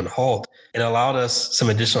came to a halt, it allowed us some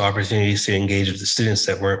additional opportunities to engage with the students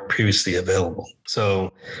that weren't previously available.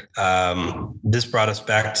 So this brought us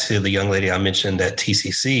back to the young lady I mentioned at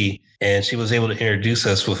TCC, and she was able to introduce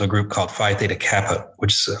us with a group called Phi Theta Kappa,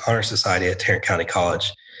 which is an honor society at Tarrant County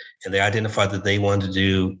College. And they identified that they wanted to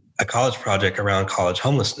do a college project around college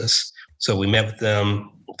homelessness. So we met with them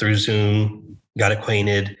through Zoom, got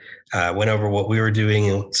acquainted, went over what we were doing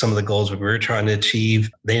and some of the goals we were trying to achieve.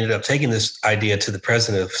 They ended up taking this idea to the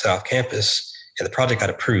president of South Campus, and the project got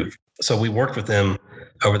approved. So we worked with them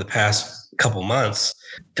over the past couple months,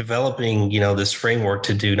 developing, this framework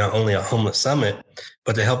to do not only a homeless summit,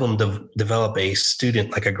 but to help them develop a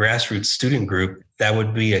student, like a grassroots student group that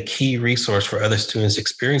would be a key resource for other students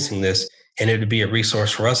experiencing this. And it would be a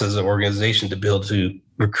resource for us as an organization to be able to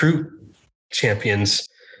recruit champions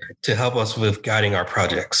to help us with guiding our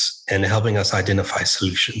projects and helping us identify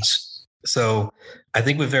solutions. So I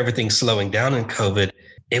think with everything slowing down in COVID,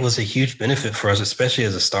 it was a huge benefit for us, especially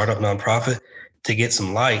as a startup nonprofit, to get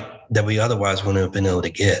some light that we otherwise wouldn't have been able to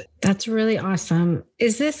get. That's really awesome.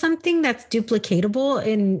 Is this something that's duplicatable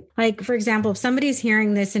in, like, for example, if somebody's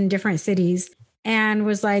hearing this in different cities and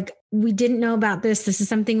was like, we didn't know about this. This is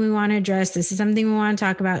something we want to address. This is something we want to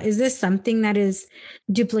talk about. Is this something that is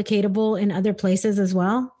duplicatable in other places as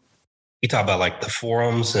well? You talk about like the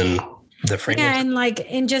forums and the framework. Yeah,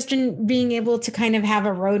 and just in being able to kind of have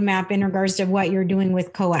a roadmap in regards to what you're doing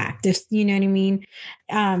with COACT, if you know what I mean,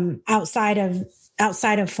 outside of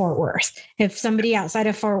Fort Worth. If somebody outside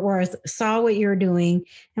of Fort Worth saw what you're doing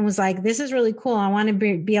and was like, this is really cool, I want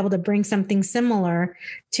to be able to bring something similar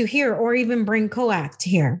to here, or even bring COACT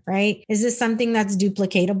to here, right? Is this something that's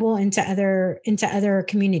duplicatable into other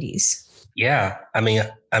communities? Yeah. I mean,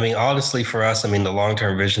 honestly, for us, the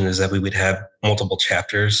long-term vision is that we would have multiple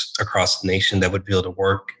chapters across the nation that would be able to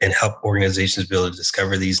work and help organizations be able to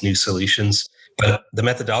discover these new solutions. But the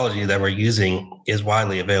methodology that we're using is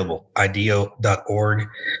widely available. IDEO.org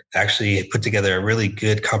actually put together a really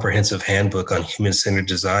good comprehensive handbook on human-centered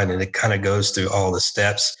design, and it kind of goes through all the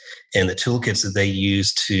steps and the toolkits that they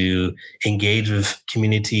use to engage with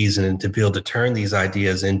communities and to be able to turn these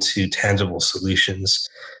ideas into tangible solutions.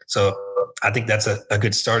 So I think that's a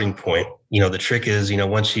good starting point. The trick is,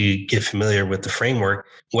 once you get familiar with the framework,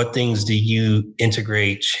 what things do you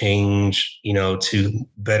integrate, change, to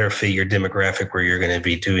better fit your demographic where you're going to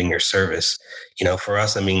be doing your service? For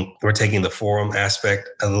us, we're taking the forum aspect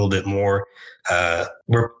a little bit more.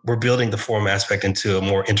 We're building the forum aspect into a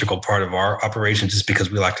more integral part of our operation just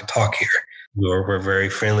because we like to talk here. We're very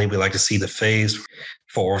friendly. We like to see the face.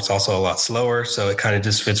 Fort Worth's also a lot slower, so it kind of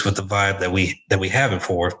just fits with the vibe that we have in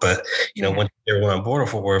Fort Worth. But once everyone on board of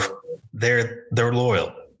Fort Worth, they're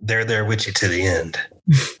loyal. They're there with you to the end.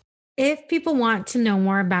 If people want to know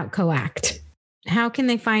more about COACT, how can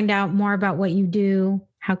they find out more about what you do?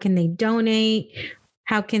 How can they donate?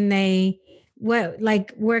 Where can they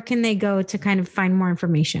go to kind of find more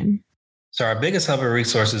information? So our biggest hub of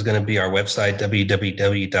resource is going to be our website,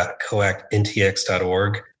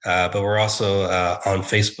 www.coactntx.org. But we're also on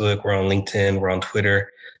Facebook, we're on LinkedIn, we're on Twitter,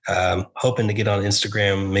 hoping to get on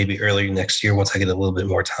Instagram maybe early next year once I get a little bit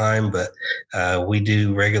more time. But we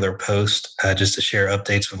do regular posts just to share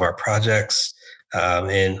updates with our projects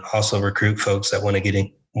and also recruit folks that want to get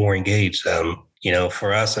more engaged.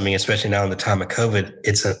 For us, especially now in the time of COVID,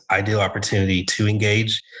 it's an ideal opportunity to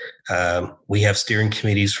engage. We have steering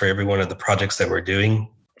committees for every one of the projects that we're doing.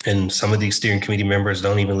 And some of these steering committee members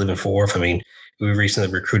don't even live in Fort Worth. We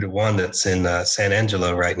recently recruited one that's in San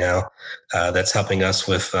Angelo right now that's helping us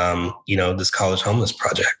with, this college homeless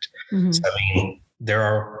project. Mm-hmm. So, there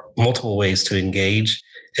are multiple ways to engage.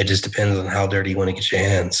 It just depends on how dirty you want to get your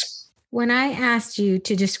hands. When I asked you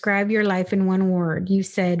to describe your life in one word, you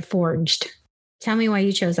said forged. Tell me why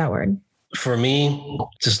you chose that word. For me,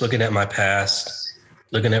 just looking at my past,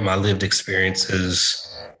 looking at my lived experiences,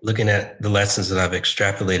 looking at the lessons that I've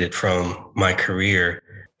extrapolated from my career,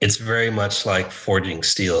 it's very much like forging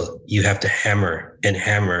steel. You have to hammer and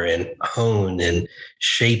hone and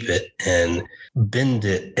shape it and bend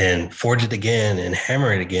it and forge it again and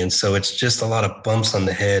hammer it again. So it's just a lot of bumps on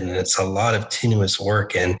the head and it's a lot of tenuous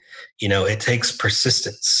work. And, it takes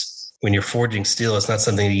persistence. When you're forging steel, it's not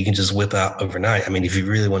something that you can just whip out overnight. I mean, if you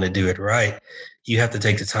really want to do it right, you have to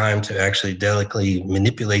take the time to actually delicately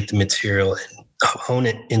manipulate the material and hone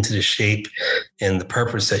it into the shape and the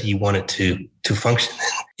purpose that you want it to function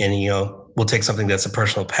in. And, we'll take something that's a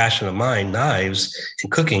personal passion of mine, knives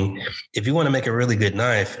and cooking. If you want to make a really good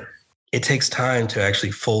knife, it takes time to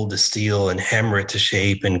actually fold the steel and hammer it to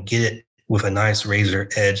shape and get it with a nice razor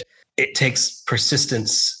edge. It takes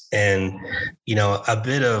persistence and, a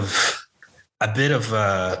bit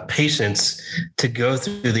of patience to go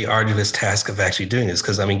through the arduous task of actually doing this.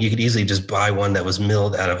 Because you could easily just buy one that was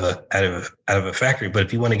milled out of a factory. But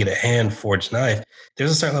if you want to get a hand forged knife,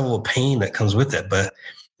 there's a certain level of pain that comes with it. But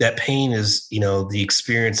that pain is, the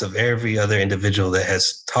experience of every other individual that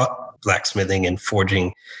has taught blacksmithing and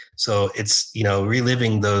forging. So it's,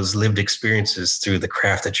 reliving those lived experiences through the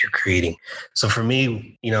craft that you're creating. So for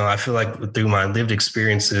me, I feel like through my lived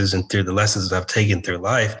experiences and through the lessons that I've taken through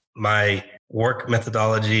life, my work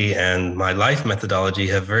methodology and my life methodology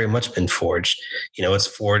have very much been forged. It's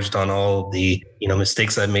forged on all the,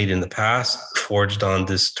 mistakes I've made in the past, forged on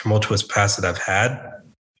this tumultuous past that I've had,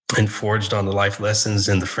 and forged on the life lessons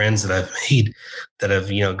and the friends that I've made that have,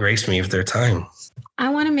 graced me with their time. I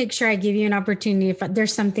want to make sure I give you an opportunity if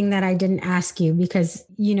there's something that I didn't ask you, because,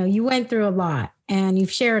 you went through a lot and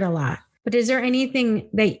you've shared a lot. But is there anything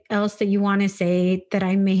else that you want to say that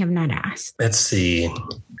I may have not asked? Let's see.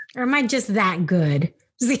 Or am I just that good?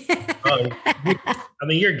 You're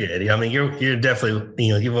good. You're definitely,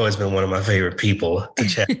 you've always been one of my favorite people to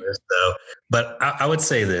chat with. So, but I would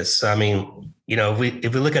say this. If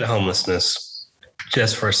we look at homelessness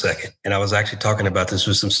just for a second, and I was actually talking about this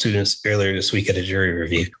with some students earlier this week at a jury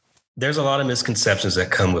review, there's a lot of misconceptions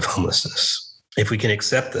that come with homelessness. If we can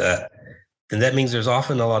accept that, then that means there's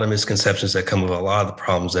often a lot of misconceptions that come with a lot of the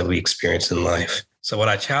problems that we experience in life. So what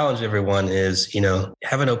I challenge everyone is,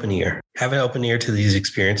 have an open ear. Have an open ear to these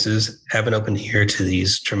experiences. Have an open ear to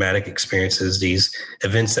these traumatic experiences, these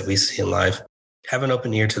events that we see in life. Have an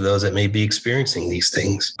open ear to those that may be experiencing these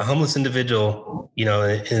things. A homeless individual,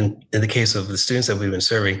 in the case of the students that we've been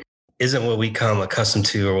serving, isn't what we come accustomed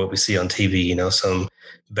to or what we see on TV, some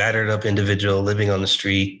battered up individual living on the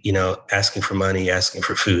street, asking for money, asking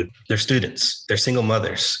for food. They're students. They're single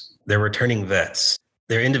mothers. They're returning vets.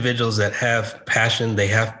 They're individuals that have passion. They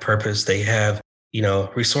have purpose. They have,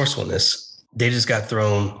 resourcefulness. They just got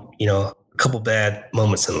thrown, a couple bad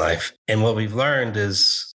moments in life. And what we've learned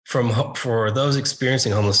is for those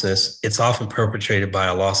experiencing homelessness, it's often perpetrated by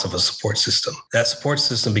a loss of a support system. That support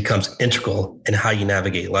system becomes integral in how you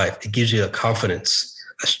navigate life. It gives you a confidence,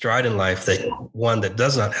 a stride in life that one that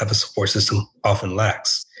does not have a support system often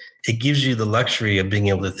lacks. It gives you the luxury of being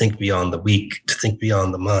able to think beyond the week, to think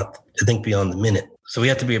beyond the month, to think beyond the minute. So we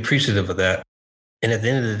have to be appreciative of that. And at the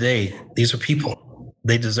end of the day, these are people.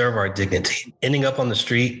 They deserve our dignity. Ending up on the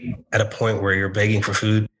street at a point where you're begging for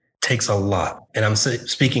food takes a lot. And I'm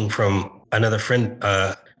speaking from another friend,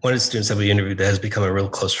 one of the students that we interviewed that has become a real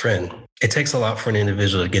close friend. It takes a lot for an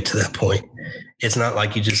individual to get to that point. It's not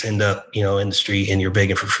like you just end up, in the street and you're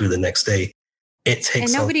begging for food the next day. It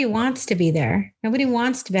takes. And nobody wants to be there. Nobody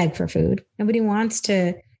wants to beg for food. Nobody wants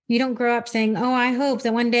to. You don't grow up saying, "Oh, I hope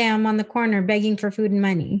that one day I'm on the corner begging for food and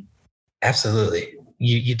money." Absolutely.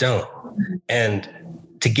 You don't. And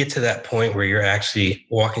to get to that point where you're actually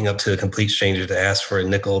walking up to a complete stranger to ask for a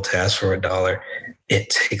nickel, to ask for $1, it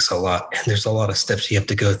takes a lot. And there's a lot of steps you have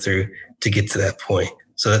to go through to get to that point.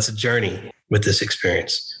 So that's a journey with this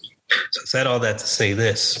experience. So I said all that to say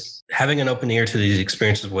this: having an open ear to these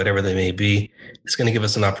experiences, whatever they may be, is going to give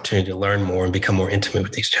us an opportunity to learn more and become more intimate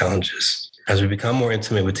with these challenges. As we become more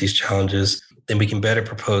intimate with these challenges, then we can better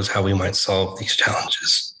propose how we might solve these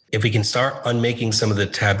challenges. If we can start unmaking some of the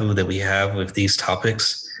taboo that we have with these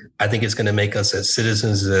topics, I think it's going to make us as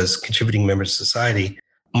citizens, as contributing members of society,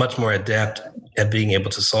 much more adept at being able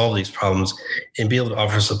to solve these problems and be able to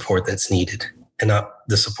offer support that's needed and not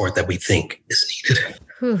the support that we think is needed.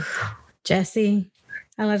 Whew. Jesse,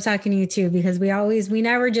 I love talking to you too, because we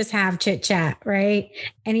never just have chit chat, right?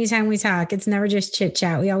 Anytime we talk, it's never just chit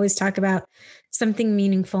chat. We always talk about something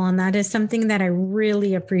meaningful. And that is something that I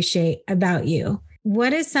really appreciate about you.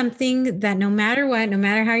 what is something that no matter what, no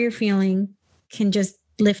matter how you're feeling, can just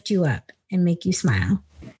lift you up and make you smile?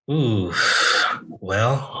 Ooh,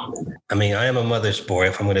 well, I mean, I am a mother's boy,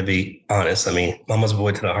 if I'm going to be honest. I mean, mama's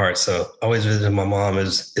boy to the heart. So always visiting my mom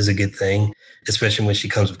is a good thing, especially when she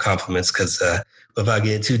comes with compliments. Because without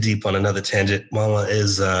getting too deep on another tangent, mama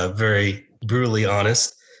is very brutally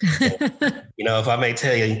honest. If I may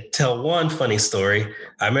tell one funny story,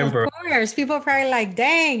 I remember. Of course, people are probably like,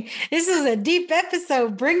 dang, this is a deep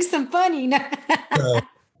episode. Bring some funny. So,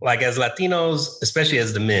 like as Latinos, especially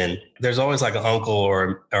as the men, there's always like an uncle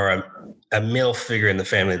or a male figure in the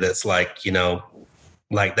family that's like,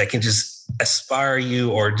 like that can just aspire you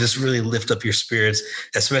or just really lift up your spirits,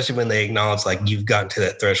 especially when they acknowledge like you've gotten to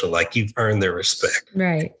that threshold, like you've earned their respect.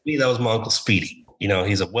 Right. Me, that was my Uncle Speedy.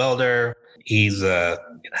 He's a welder. He's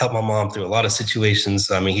helped my mom through a lot of situations.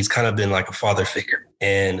 I mean, he's kind of been like a father figure.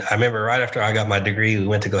 And I remember right after I got my degree, we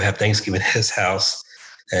went to go have Thanksgiving at his house.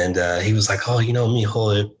 And he was like, "Oh,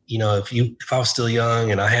 mijo, if I was still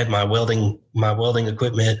young and I had my welding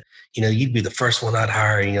equipment, you'd be the first one I'd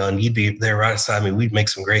hire, and you'd be there right beside me. We'd make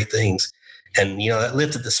some great things." And, that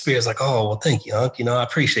lifted the spirits like, "Oh, well, thank you, Unc. I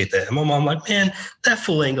appreciate that." And my mom like, "Man, that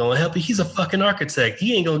fool ain't going to help you. He's a fucking architect.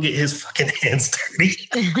 He ain't going to get his fucking hands dirty."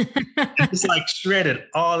 It's like shredded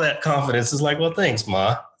all that confidence. It's like, "Well, thanks,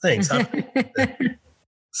 Ma. Thanks."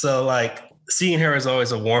 So like, seeing her is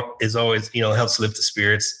always helps lift the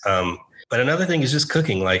spirits. But another thing is just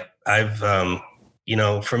cooking. Like I've,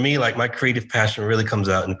 for me, like my creative passion really comes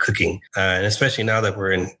out in cooking. And especially now that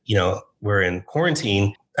we're in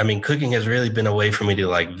quarantine, I mean, cooking has really been a way for me to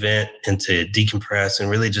like vent and to decompress and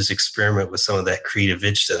really just experiment with some of that creative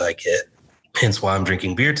itch that I get. Hence why I'm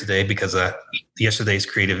drinking beer today, because yesterday's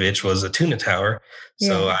creative itch was a tuna tower. Yeah.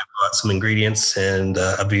 So I bought some ingredients and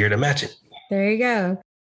a beer to match it. There you go.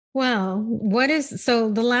 Well,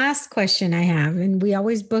 so the last question I have, and we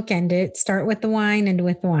always bookend it, start with the wine, end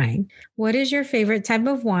with the wine. What is your favorite type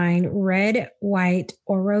of wine, red, white,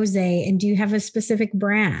 or rosé? And do you have a specific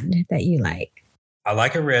brand that you like? I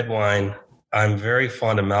like a red wine. I'm very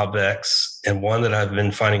fond of Malbecs. And one that I've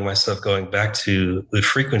been finding myself going back to with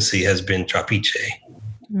frequency has been Trapiche.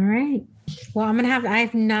 All right. Well,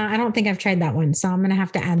 I don't think I've tried that one. So I'm going to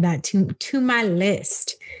have to add that to my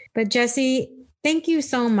list. But Jesse, thank you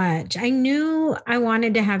so much. I knew I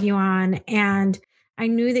wanted to have you on, and I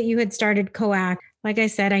knew that you had started COAC. Like I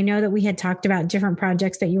said, I know that we had talked about different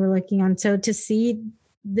projects that you were looking on. So to see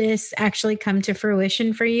this actually come to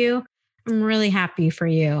fruition for you, I'm really happy for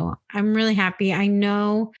you. I'm really happy. I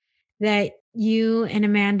know that you and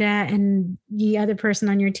Amanda and the other person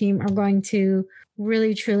on your team are going to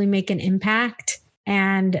really, truly make an impact.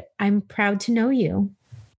 And I'm proud to know you.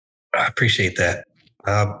 I appreciate that.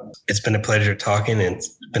 It's been a pleasure talking, and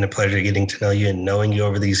it's been a pleasure getting to know you and knowing you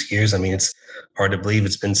over these years. I mean, it's hard to believe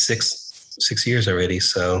it's been six years already.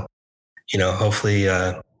 So, hopefully,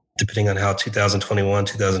 depending on how 2021,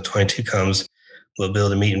 2022 comes, we'll be able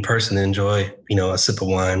to meet in person and enjoy, a sip of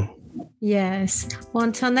wine. Yes. Well,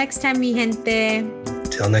 until next time, mi gente.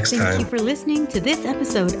 Until next time. Thank you for listening to this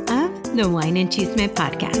episode of the Wine and Chisme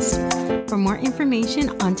podcast. For more information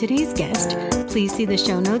on today's guest, please see the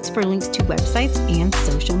show notes for links to websites and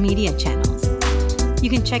social media channels. You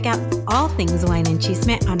can check out all things Wine and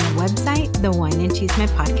Chisme on our website,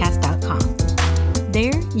 thewineandchismepodcast.com.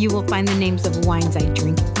 There, you will find the names of wines I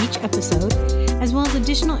drink each episode, as well as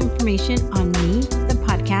additional information on me, the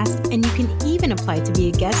podcast, and you can even apply to be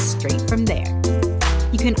a guest straight from there.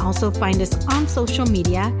 You can also find us on social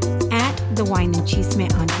media at The Wine and Chisme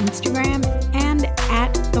on Instagram and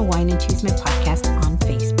at The Wine and Chisme Podcast on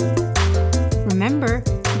Facebook. Remember,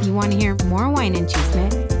 if you want to hear more Wine and Chisme,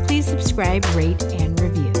 please subscribe, rate, and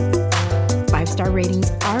review. 5-star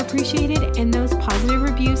ratings are appreciated, and those positive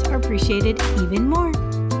reviews are appreciated even more.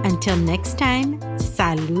 Until next time,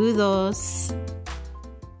 saludos.